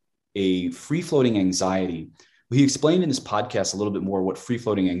called a free-floating anxiety, he explained in this podcast a little bit more what free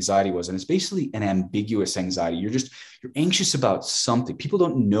floating anxiety was. And it's basically an ambiguous anxiety. You're anxious about something. People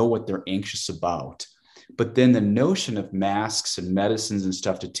don't know what they're anxious about. But then the notion of masks and medicines and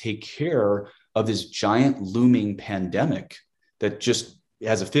stuff to take care of this giant looming pandemic that just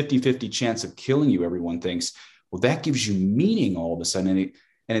has a 50-50 chance of killing you, everyone thinks, well, that gives you meaning all of a sudden.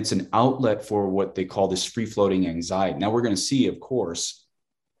 And it's an outlet for what they call this free floating anxiety. Now we're going to see, of course,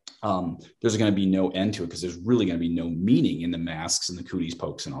 there's going to be no end to it because there's really going to be no meaning in the masks and the cooties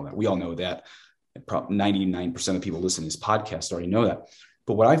pokes and all that. We all know that. 99% of people listening to this podcast already know that.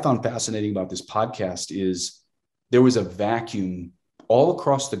 But what I found fascinating about this podcast is there was a vacuum all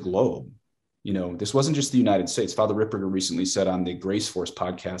across the globe. You know, this wasn't just the United States. Father Ripperger recently said on the Grace Force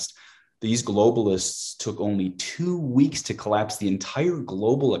podcast, these globalists took only 2 weeks to collapse the entire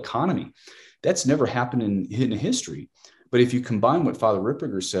global economy. That's never happened in history. But if you combine what Father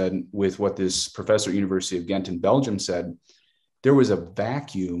Ripperger said with what this professor at University of Ghent in Belgium said, there was a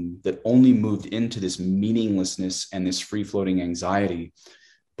vacuum that only moved into this meaninglessness and this free-floating anxiety.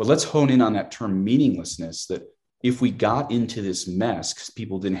 But let's hone in on that term meaninglessness, that if we got into this mess because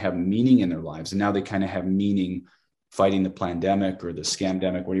people didn't have meaning in their lives, and now they kind of have meaning fighting the pandemic or the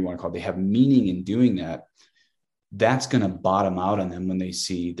scamdemic, what do you want to call it? They have meaning in doing that. That's going to bottom out on them when they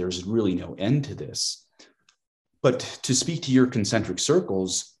see there's really no end to this. But to speak to your concentric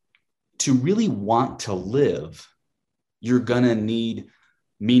circles, to really want to live, you're going to need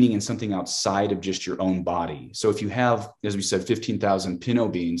meaning in something outside of just your own body. So if you have, as we said, 15,000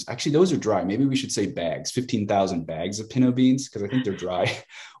 pinot beans, actually those are dry. Maybe we should say bags, 15,000 bags of pinot beans, because I think they're dry,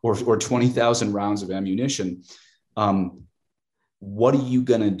 or 20,000 rounds of ammunition. What are you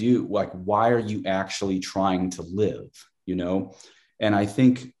going to do? Like, why are you actually trying to live? You know? And I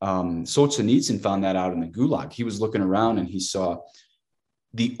think Solzhenitsyn found that out in the Gulag. He was looking around and he saw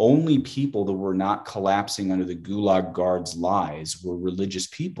the only people that were not collapsing under the Gulag guards' lies were religious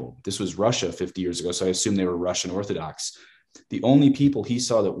people. This was Russia 50 years ago, so I assume they were Russian Orthodox. The only people he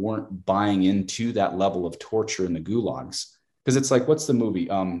saw that weren't buying into that level of torture in the gulags, because it's like, what's the movie?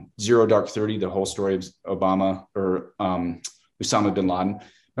 Zero Dark 30, the whole story of Obama or Osama bin Laden.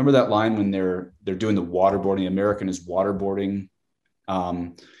 Remember that line when they're doing the waterboarding? The American is waterboarding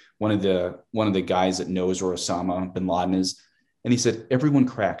one of the guys that knows where Osama bin Laden is. And he said, everyone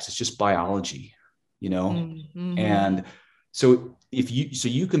cracks. It's just biology, you know? Mm-hmm. And so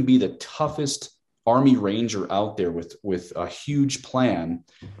you can be the toughest Army Ranger out there with a huge plan,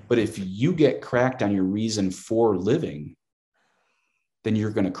 but if you get cracked on your reason for living, then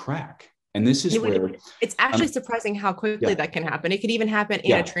you're going to crack. And this is where it's actually surprising how quickly that can happen. It could even happen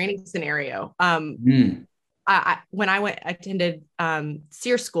in a training scenario. When I attended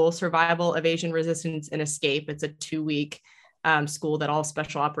SEER school, Survival, Evasion, Resistance, and Escape. It's a 2-week school that all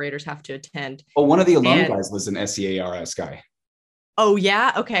special operators have to attend. Oh, one of the alum guys was an SEARS guy. Oh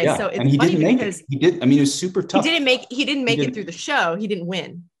yeah. Okay. Yeah. So it's he funny didn't because he did. I mean, it was super tough. He didn't make it through the show. He didn't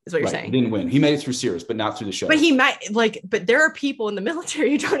win. Is what you're saying. He didn't win. He made it through SEERS, but not through the show. But he might but there are people in the military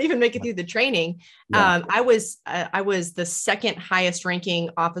who don't even make it through the training. Yeah. I was the second highest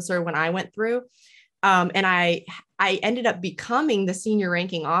ranking officer when I went through. And I ended up becoming the senior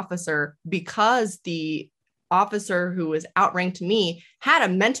ranking officer because the officer who was outranked me had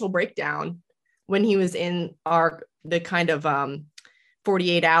a mental breakdown when he was in the kind of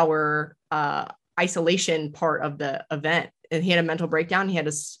 48-hour isolation part of the event. And he had a mental breakdown. He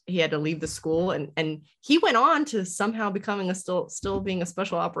had to leave the school, and he went on to somehow becoming still being a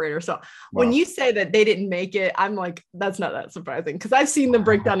special operator. So when you say that they didn't make it, I'm like, that's not that surprising, because I've seen them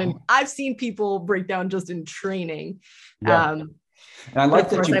break down, and I've seen people break down just in training. Yeah. And I like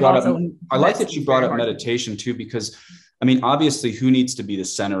that you brought up. I like that you brought up meditation too, because I mean, obviously, who needs to be the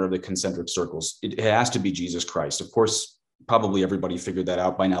center of the concentric circles? It has to be Jesus Christ. Of course, probably everybody figured that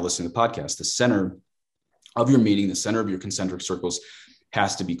out by now listening to the podcast. The center of your meeting, the center of your concentric circles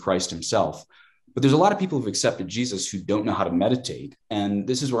has to be Christ himself. But there's a lot of people who've accepted Jesus who don't know how to meditate. And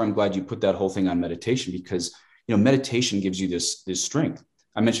this is where I'm glad you put that whole thing on meditation, because, you know, meditation gives you this strength.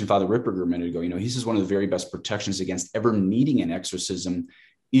 I mentioned Father Ripperger a minute ago. You know, he says one of the very best protections against ever needing an exorcism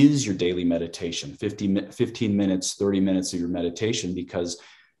is your daily meditation, 15 minutes, 30 minutes of your meditation, because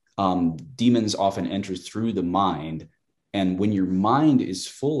demons often enter through the mind. And when your mind is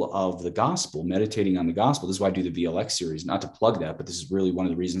full of the gospel, meditating on the gospel, this is why I do the VLX series, not to plug that, but this is really one of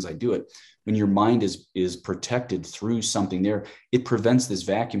the reasons I do it. When your mind is protected through something there, it prevents this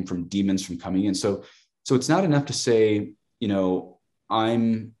vacuum from demons from coming in. So it's not enough to say, you know,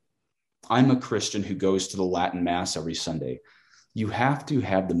 I'm a Christian who goes to the Latin Mass every Sunday. You have to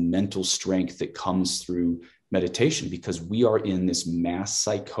have the mental strength that comes through meditation, because we are in this mass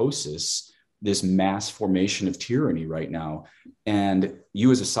psychosis this mass formation of tyranny right now. And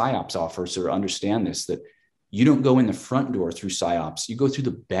you as a PSYOPs officer understand this, that you don't go in the front door through PSYOPs, you go through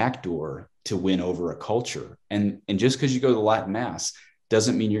the back door to win over a culture. And just because you go to the Latin Mass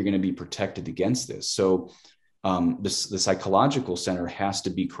doesn't mean you're going to be protected against this. So the psychological center has to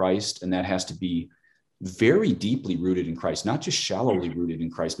be Christ, and that has to be very deeply rooted in Christ, not just shallowly rooted in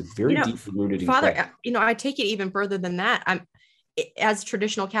Christ, but very deeply rooted in Father, Christ. I take it even further than that. As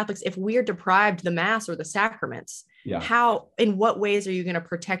traditional Catholics, if we're deprived the Mass or the sacraments, in what ways are you going to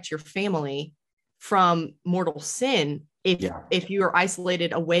protect your family from mortal sin if you are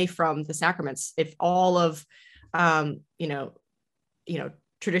isolated away from the sacraments? If all of Traditionis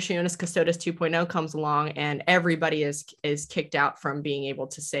Custodes 2.0 comes along and everybody is kicked out from being able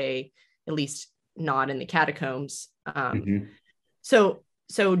to say, at least not in the catacombs. So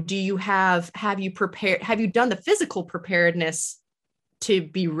do you have you done the physical preparedness to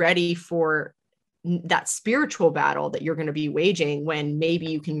be ready for that spiritual battle that you're going to be waging when maybe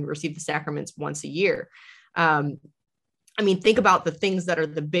you can receive the sacraments once a year? Think about the things that are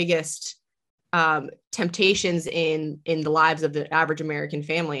the biggest temptations in the lives of the average American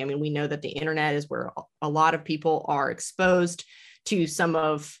family. We know that the internet is where a lot of people are exposed to some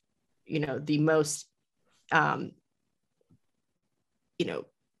of, the most,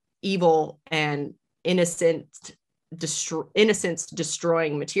 evil and innocence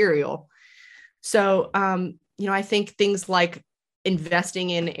destroying material. So, I think things like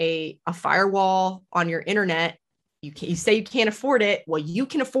investing in a firewall on your internet, you say you can't afford it. Well, you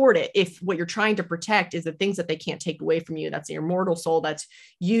can afford it if what you're trying to protect is the things that they can't take away from you. That's your mortal soul. That's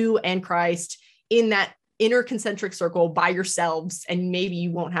you and Christ in that inner concentric circle by yourselves. And maybe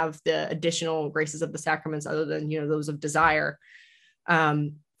you won't have the additional graces of the sacraments other than, those of desire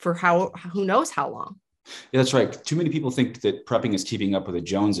for who knows how long. Yeah, that's right. Too many people think that prepping is keeping up with the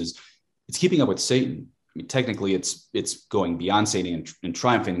Joneses. It's keeping up with Satan. Technically it's going beyond Satan and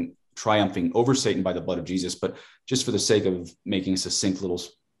triumphing over Satan by the blood of Jesus. But just for the sake of making succinct little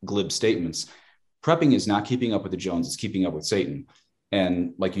glib statements, prepping is not keeping up with the Jones, it's keeping up with Satan.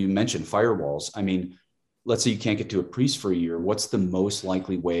 And like you mentioned, firewalls. Let's say you can't get to a priest for a year. What's the most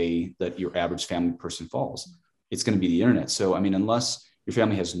likely way that your average family person falls? It's going to be the internet. So, unless your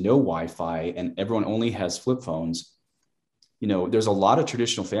family has no Wi-Fi and everyone only has flip phones, there's a lot of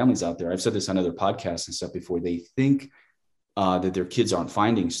traditional families out there. I've said this on other podcasts and stuff before. They think that their kids aren't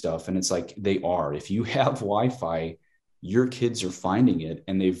finding stuff. And it's like, they are. If you have Wi-Fi, your kids are finding it.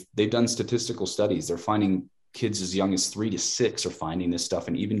 And they've done statistical studies. They're finding kids as young as 3 to 6 are finding this stuff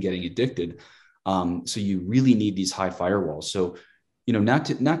and even getting addicted. So you really need these high firewalls. So,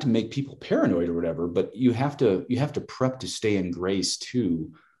 not to make people paranoid or whatever, but you have to prep to stay in grace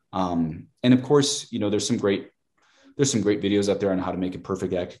too. And of course, there's some great videos out there on how to make a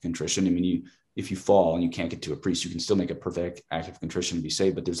perfect act of contrition. If you fall and you can't get to a priest, you can still make a perfect act of contrition to be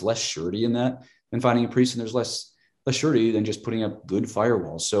saved, but there's less surety in that than finding a priest. And there's less surety than just putting up good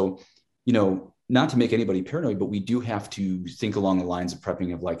firewalls. So, not to make anybody paranoid, but we do have to think along the lines of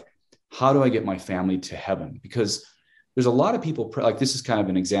prepping of like, how do I get my family to heaven? Because there's a lot of people, like this is kind of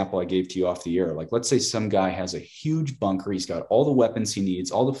an example I gave to you off the air. Like, let's say some guy has a huge bunker. He's got all the weapons he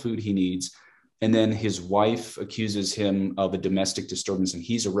needs, all the food he needs. And then his wife accuses him of a domestic disturbance and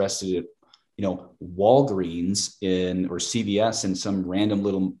he's arrested at, Walgreens or CVS in some random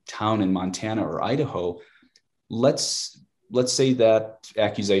little town in Montana or Idaho. Let's say that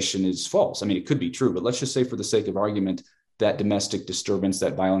accusation is false. It could be true, but let's just say for the sake of argument, that domestic disturbance,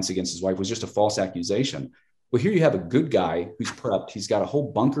 that violence against his wife was just a false accusation. Well, here you have a good guy who's prepped. He's got a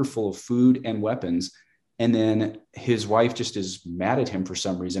whole bunker full of food and weapons. And then his wife just is mad at him for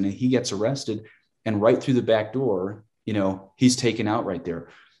some reason and he gets arrested, and right through the back door, he's taken out right there.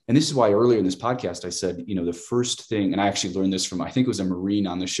 And this is why earlier in this podcast, I said, the first thing, and I actually learned this from, I think it was a Marine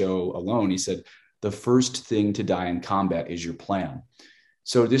on the show alone. He said, the first thing to die in combat is your plan.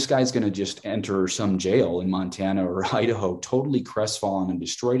 So this guy's going to just enter some jail in Montana or Idaho, totally crestfallen and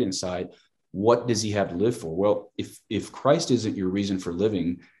destroyed inside. What does he have to live for? Well, if Christ isn't your reason for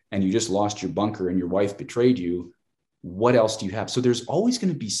living and you just lost your bunker and your wife betrayed you, what else do you have? So there's always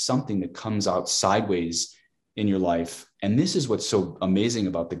going to be something that comes out sideways in your life. And this is what's so amazing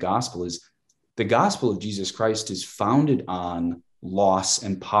about the gospel is the gospel of Jesus Christ is founded on loss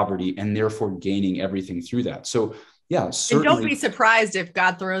and poverty and therefore gaining everything through that. So yeah, certainly. And don't be surprised if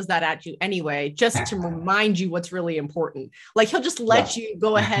God throws that at you anyway, just to remind you what's really important. Like he'll just let you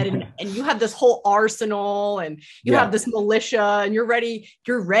go ahead and you have this whole arsenal and you have this militia and you're ready,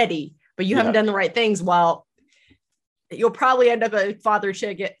 but you haven't done the right things. Well, you'll probably end up at Father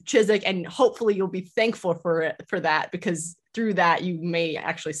Chiswick and hopefully you'll be thankful for that because through that, you may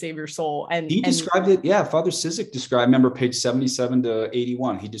actually save your soul. And he described it. Yeah. Father Cizik described, remember page 77 to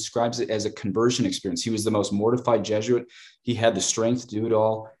 81, he describes it as a conversion experience. He was the most mortified Jesuit. He had the strength to do it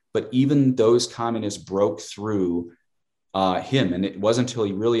all. But even those communists broke through him. And it wasn't until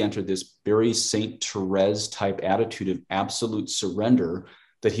he really entered this very Saint Therese type attitude of absolute surrender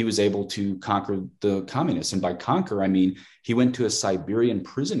that he was able to conquer the communists. And by conquer, I mean, he went to a Siberian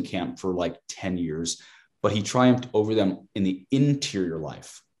prison camp for like 10 years, but he triumphed over them in the interior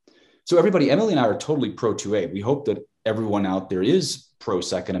life. So everybody, Emily and I are totally pro 2A. We hope that everyone out there is pro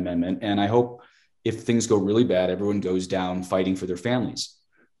Second Amendment. And I hope if things go really bad, everyone goes down fighting for their families.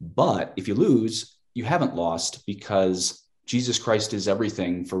 But if you lose, you haven't lost, because Jesus Christ is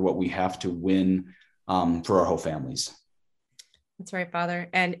everything for what we have to win for our whole families. That's right, Father.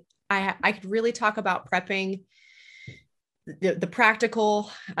 And I could really talk about prepping, the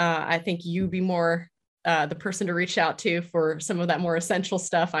practical. I think you'd be more the person to reach out to for some of that more essential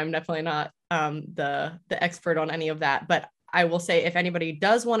stuff. I'm definitely not the expert on any of that, but I will say if anybody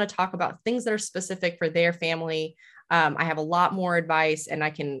does want to talk about things that are specific for their family, I have a lot more advice, and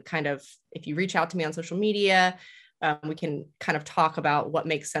I can kind of, if you reach out to me on social media, we can kind of talk about what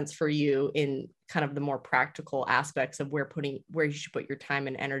makes sense for you in kind of the more practical aspects of where you should put your time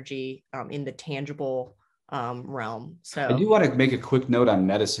and energy in the tangible realm. So I do want to make a quick note on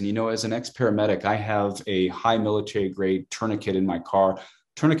medicine. You know, as an ex-paramedic, I have a high military grade tourniquet in my car.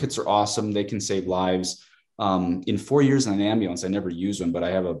 Tourniquets are awesome. They can save lives. In 4 years in an ambulance, I never used one, but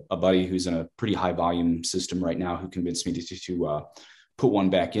I have a buddy who's in a pretty high volume system right now who convinced me to put one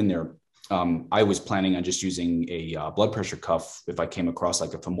back in there. I was planning on just using a blood pressure cuff if I came across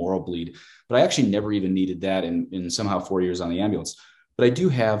like a femoral bleed, but I actually never even needed that in somehow 4 years on the ambulance. But I do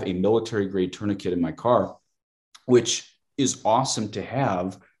have a military grade tourniquet in my car, which is awesome to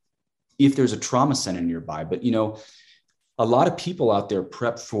have if there's a trauma center nearby. But, you know, a lot of people out there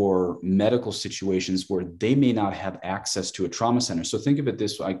prep for medical situations where they may not have access to a trauma center. So think of it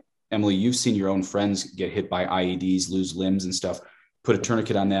this way, Emily, you've seen your own friends get hit by IEDs, lose limbs and stuff. Put a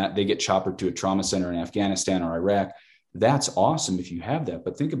tourniquet on that, they get choppered to a trauma center in Afghanistan or Iraq. That's awesome if you have that.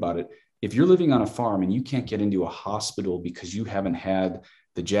 But think about it. If you're living on a farm and you can't get into a hospital because you haven't had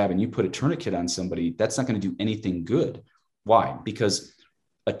the jab and you put a tourniquet on somebody, that's not going to do anything good. Why? Because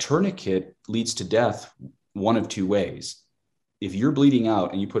a tourniquet leads to death one of two ways. If you're bleeding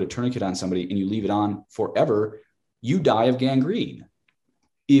out and you put a tourniquet on somebody and you leave it on forever, you die of gangrene.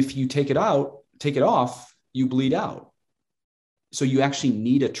 If you take it off, you bleed out. So you actually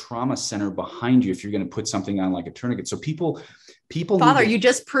need a trauma center behind you if you're going to put something on like a tourniquet. So people. Father, you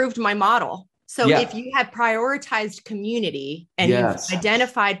just proved my model. So if you had prioritized community and you've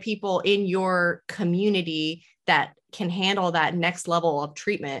identified people in your community that can handle that next level of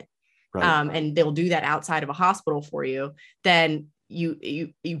treatment, right, and they'll do that outside of a hospital for you, then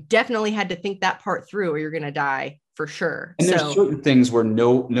you definitely had to think that part through, or you're going to die for sure. And there's certain things where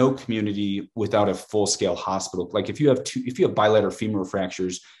no community without a full scale hospital, like if you have bilateral femoral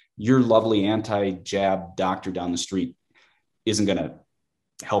fractures, your lovely anti-jab doctor down the street isn't going to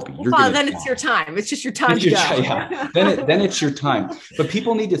help you. Then it's your time. It's just your time to go. Yeah. Then it's your time. But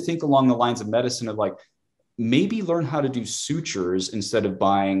people need to think along the lines of medicine of like, maybe learn how to do sutures instead of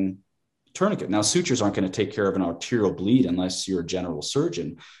buying tourniquet. Now, sutures aren't going to take care of an arterial bleed unless you're a general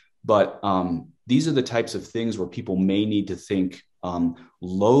surgeon. But these are the types of things where people may need to think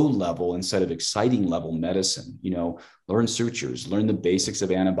low level instead of exciting level medicine. You know, learn sutures, learn the basics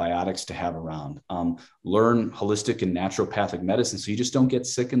of antibiotics to have around, learn holistic and naturopathic medicine so you just don't get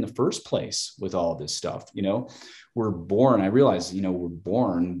sick in the first place with all this stuff. You know, I realize, you know, we're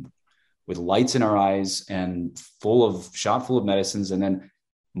born with lights in our eyes and shot full of medicines. And then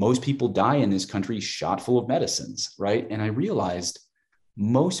most people die in this country shot full of medicines, right? And I realized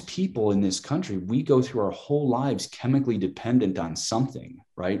most people in this country, we go through our whole lives chemically dependent on something,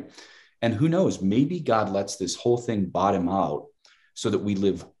 right? And who knows, maybe God lets this whole thing bottom out so that we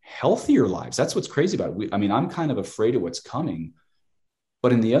live healthier lives. That's what's crazy about it. I'm kind of afraid of what's coming.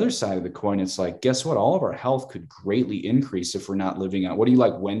 But in the other side of the coin, it's like, guess what? All of our health could greatly increase if we're not living out. What do you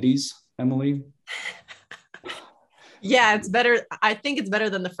like, Wendy's, Emily? Yeah, it's better. I think it's better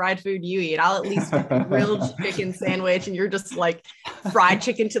than the fried food you eat. I'll at least eat a grilled chicken sandwich and you're just like fried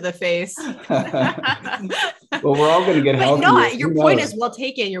chicken to the face. Well, we're all going to get healthy. No, your point is well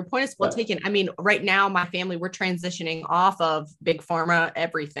taken. Your point is well taken. I mean, right now, my family, we're transitioning off of big pharma,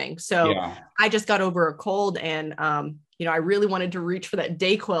 everything. So I just got over a cold and, you know, I really wanted to reach for that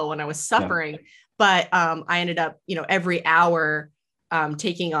Dayquil when I was suffering, but I ended up, you know, every hour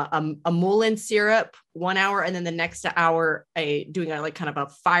taking a mullein syrup 1 hour, and then the next hour doing a like kind of a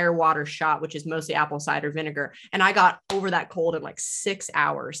fire water shot, which is mostly apple cider vinegar. And I got over that cold in like 6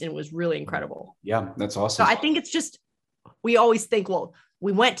 hours, and it was really incredible. Yeah, that's So awesome. I think it's just, we always think, well,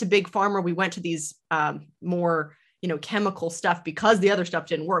 we went to Big Pharma, we went to these more, chemical stuff because the other stuff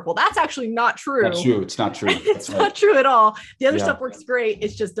didn't work. Well, that's actually not true. Not true. It's not true. It's not true at all. The other stuff works great. It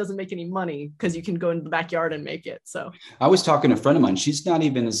just doesn't make any money because you can go into the backyard and make it. So I was talking to a friend of mine. She's not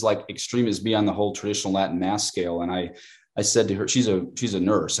even as like extreme as me on the whole traditional Latin Mass scale. And I said to her, she's a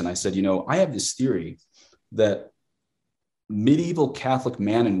nurse. And I said, I have this theory that medieval Catholic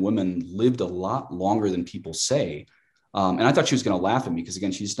man and women lived a lot longer than people say. And I thought she was going to laugh at me because,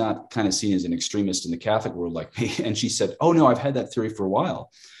 again, she's not kind of seen as an extremist in the Catholic world like me. And she said, oh, no, I've had that theory for a while.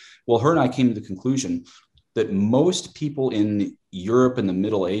 Well, her and I came to the conclusion that most people in Europe in the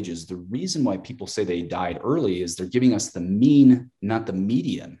Middle Ages, the reason why people say they died early is they're giving us the mean, not the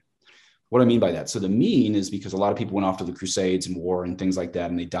median. What do I mean by that? So the mean is because a lot of people went off to the Crusades and war and things like that,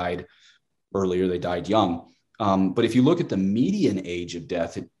 and they died earlier, they died young. But if you look at the median age of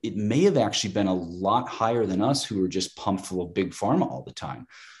death, it may have actually been a lot higher than us who were just pumped full of big pharma all the time.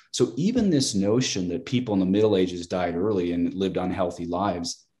 So even this notion that people in the Middle Ages died early and lived unhealthy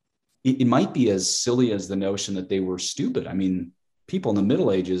lives, it might be as silly as the notion that they were stupid. I mean, people in the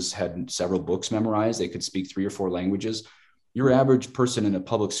Middle Ages had several books memorized. They could speak 3 or 4 languages. Your average person in a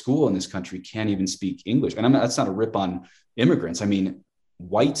public school in this country can't even speak English. And that's not a rip on immigrants. I mean,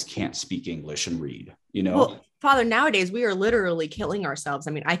 whites can't speak English and read, Well, Father, nowadays we are literally killing ourselves.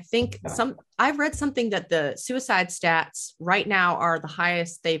 I mean, I think I've read something that the suicide stats right now are the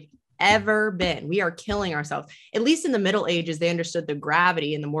highest they've ever been. We are killing ourselves. At least in the Middle Ages, they understood the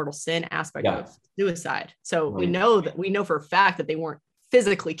gravity and the mortal sin aspect of suicide. So we know for a fact that they weren't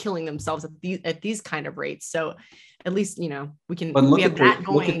physically killing themselves at these kind of rates. So at least, we have that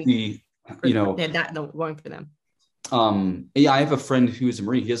going. Going for them. I have a friend who is a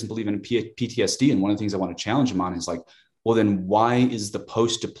Marine. He doesn't believe in PTSD. And one of the things I want to challenge him on is like, well, then why is the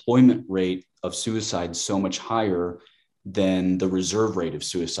post-deployment rate of suicide so much higher than the reserve rate of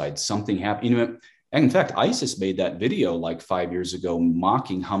suicide? Something happened. And in fact, ISIS made that video like 5 years ago,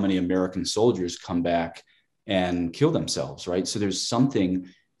 mocking how many American soldiers come back and kill themselves, right? So there's something,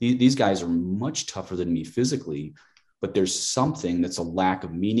 these guys are much tougher than me physically, but there's something that's a lack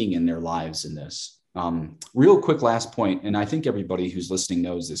of meaning in their lives in this. Real quick last point, and I think everybody who's listening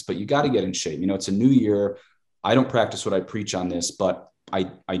knows this, but you got to get in shape. It's a new year. I don't practice what I preach on this, but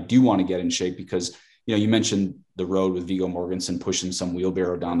I do want to get in shape because, you mentioned the road with Viggo Mortensen pushing some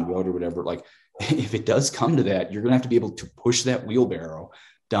wheelbarrow down the road or whatever. Like, if it does come to that, you're going to have to be able to push that wheelbarrow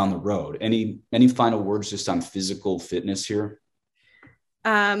down the road. Any final words just on physical fitness here?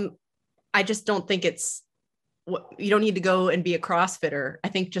 I just don't think you don't need to go and be a CrossFitter. I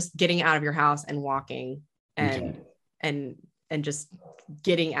think just getting out of your house and walking and just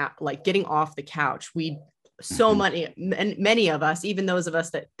getting out, like getting off the couch. Many of us, even those of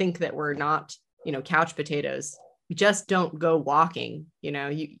us that think that we're not, couch potatoes, we just don't go walking.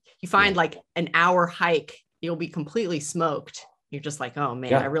 You find like an hour hike, you'll be completely smoked. You're just like, oh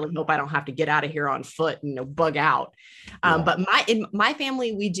man, I really hope I don't have to get out of here on foot and bug out. But in my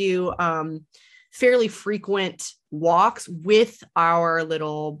family, we do fairly frequent walks with our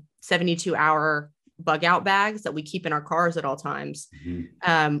little 72-hour bug out bags that we keep in our cars at all times.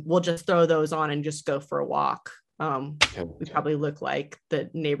 We'll just throw those on and just go for a walk. We probably look like the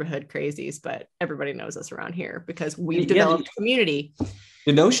neighborhood crazies, but everybody knows us around here because we've developed community.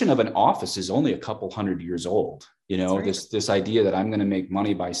 The notion of an office is only a couple hundred years old. This idea that I'm going to make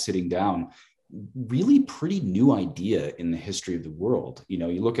money by sitting down, really pretty new idea in the history of the world.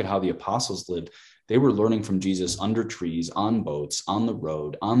 You look at how the apostles lived. They were learning from Jesus under trees, on boats, on the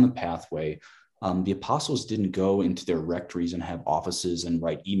road, on the pathway. The apostles didn't go into their rectories and have offices and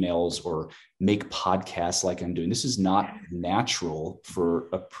write emails or make podcasts like I'm doing. This is not natural for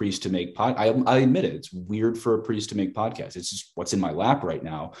a priest to make I admit it. It's weird for a priest to make podcasts. It's just what's in my lap right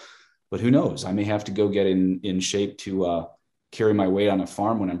now. But who knows? I may have to go get in shape to carry my weight on a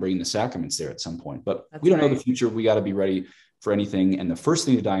farm when I'm bringing the sacraments there at some point. But we don't know the future. We got to be ready for anything. And the first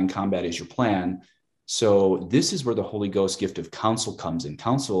thing to die in combat is your plan. So this is where the Holy Ghost gift of counsel comes in.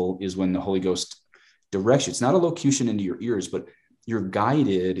 Counsel is when the Holy Ghost directs you. It's not a locution into your ears, but you're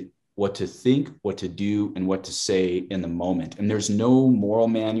guided what to think, what to do, and what to say in the moment. And there's no moral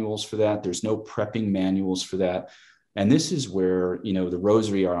manuals for that. There's no prepping manuals for that. And this is where, the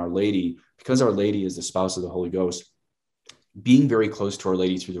rosary on Our Lady, because Our Lady is the spouse of the Holy Ghost, being very close to Our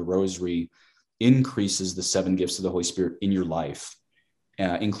Lady through the rosary increases the 7 gifts of the Holy Spirit in your life,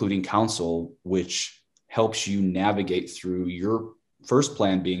 including counsel, which helps you navigate through your first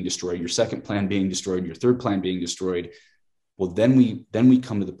plan being destroyed, your second plan being destroyed, your third plan being destroyed, well, then we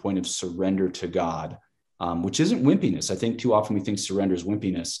come to the point of surrender to God, which isn't wimpiness. I think too often we think surrender is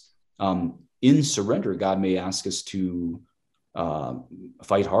wimpiness. In surrender, God may ask us to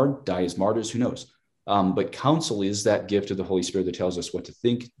fight hard, die as martyrs, who knows? But counsel is that gift of the Holy Spirit that tells us what to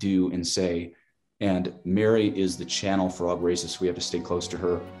think, do, and say. And Mary is the channel for all graces. We have to stay close to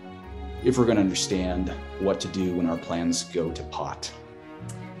her if we're going to understand what to do when our plans go to pot.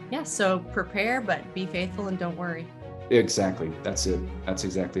 Yeah, so prepare, but be faithful and don't worry. Exactly. That's it. That's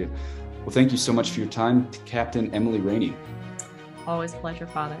exactly it. Well, thank you so much for your time, Captain Emily Rainey. Always a pleasure,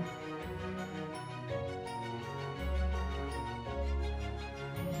 Father.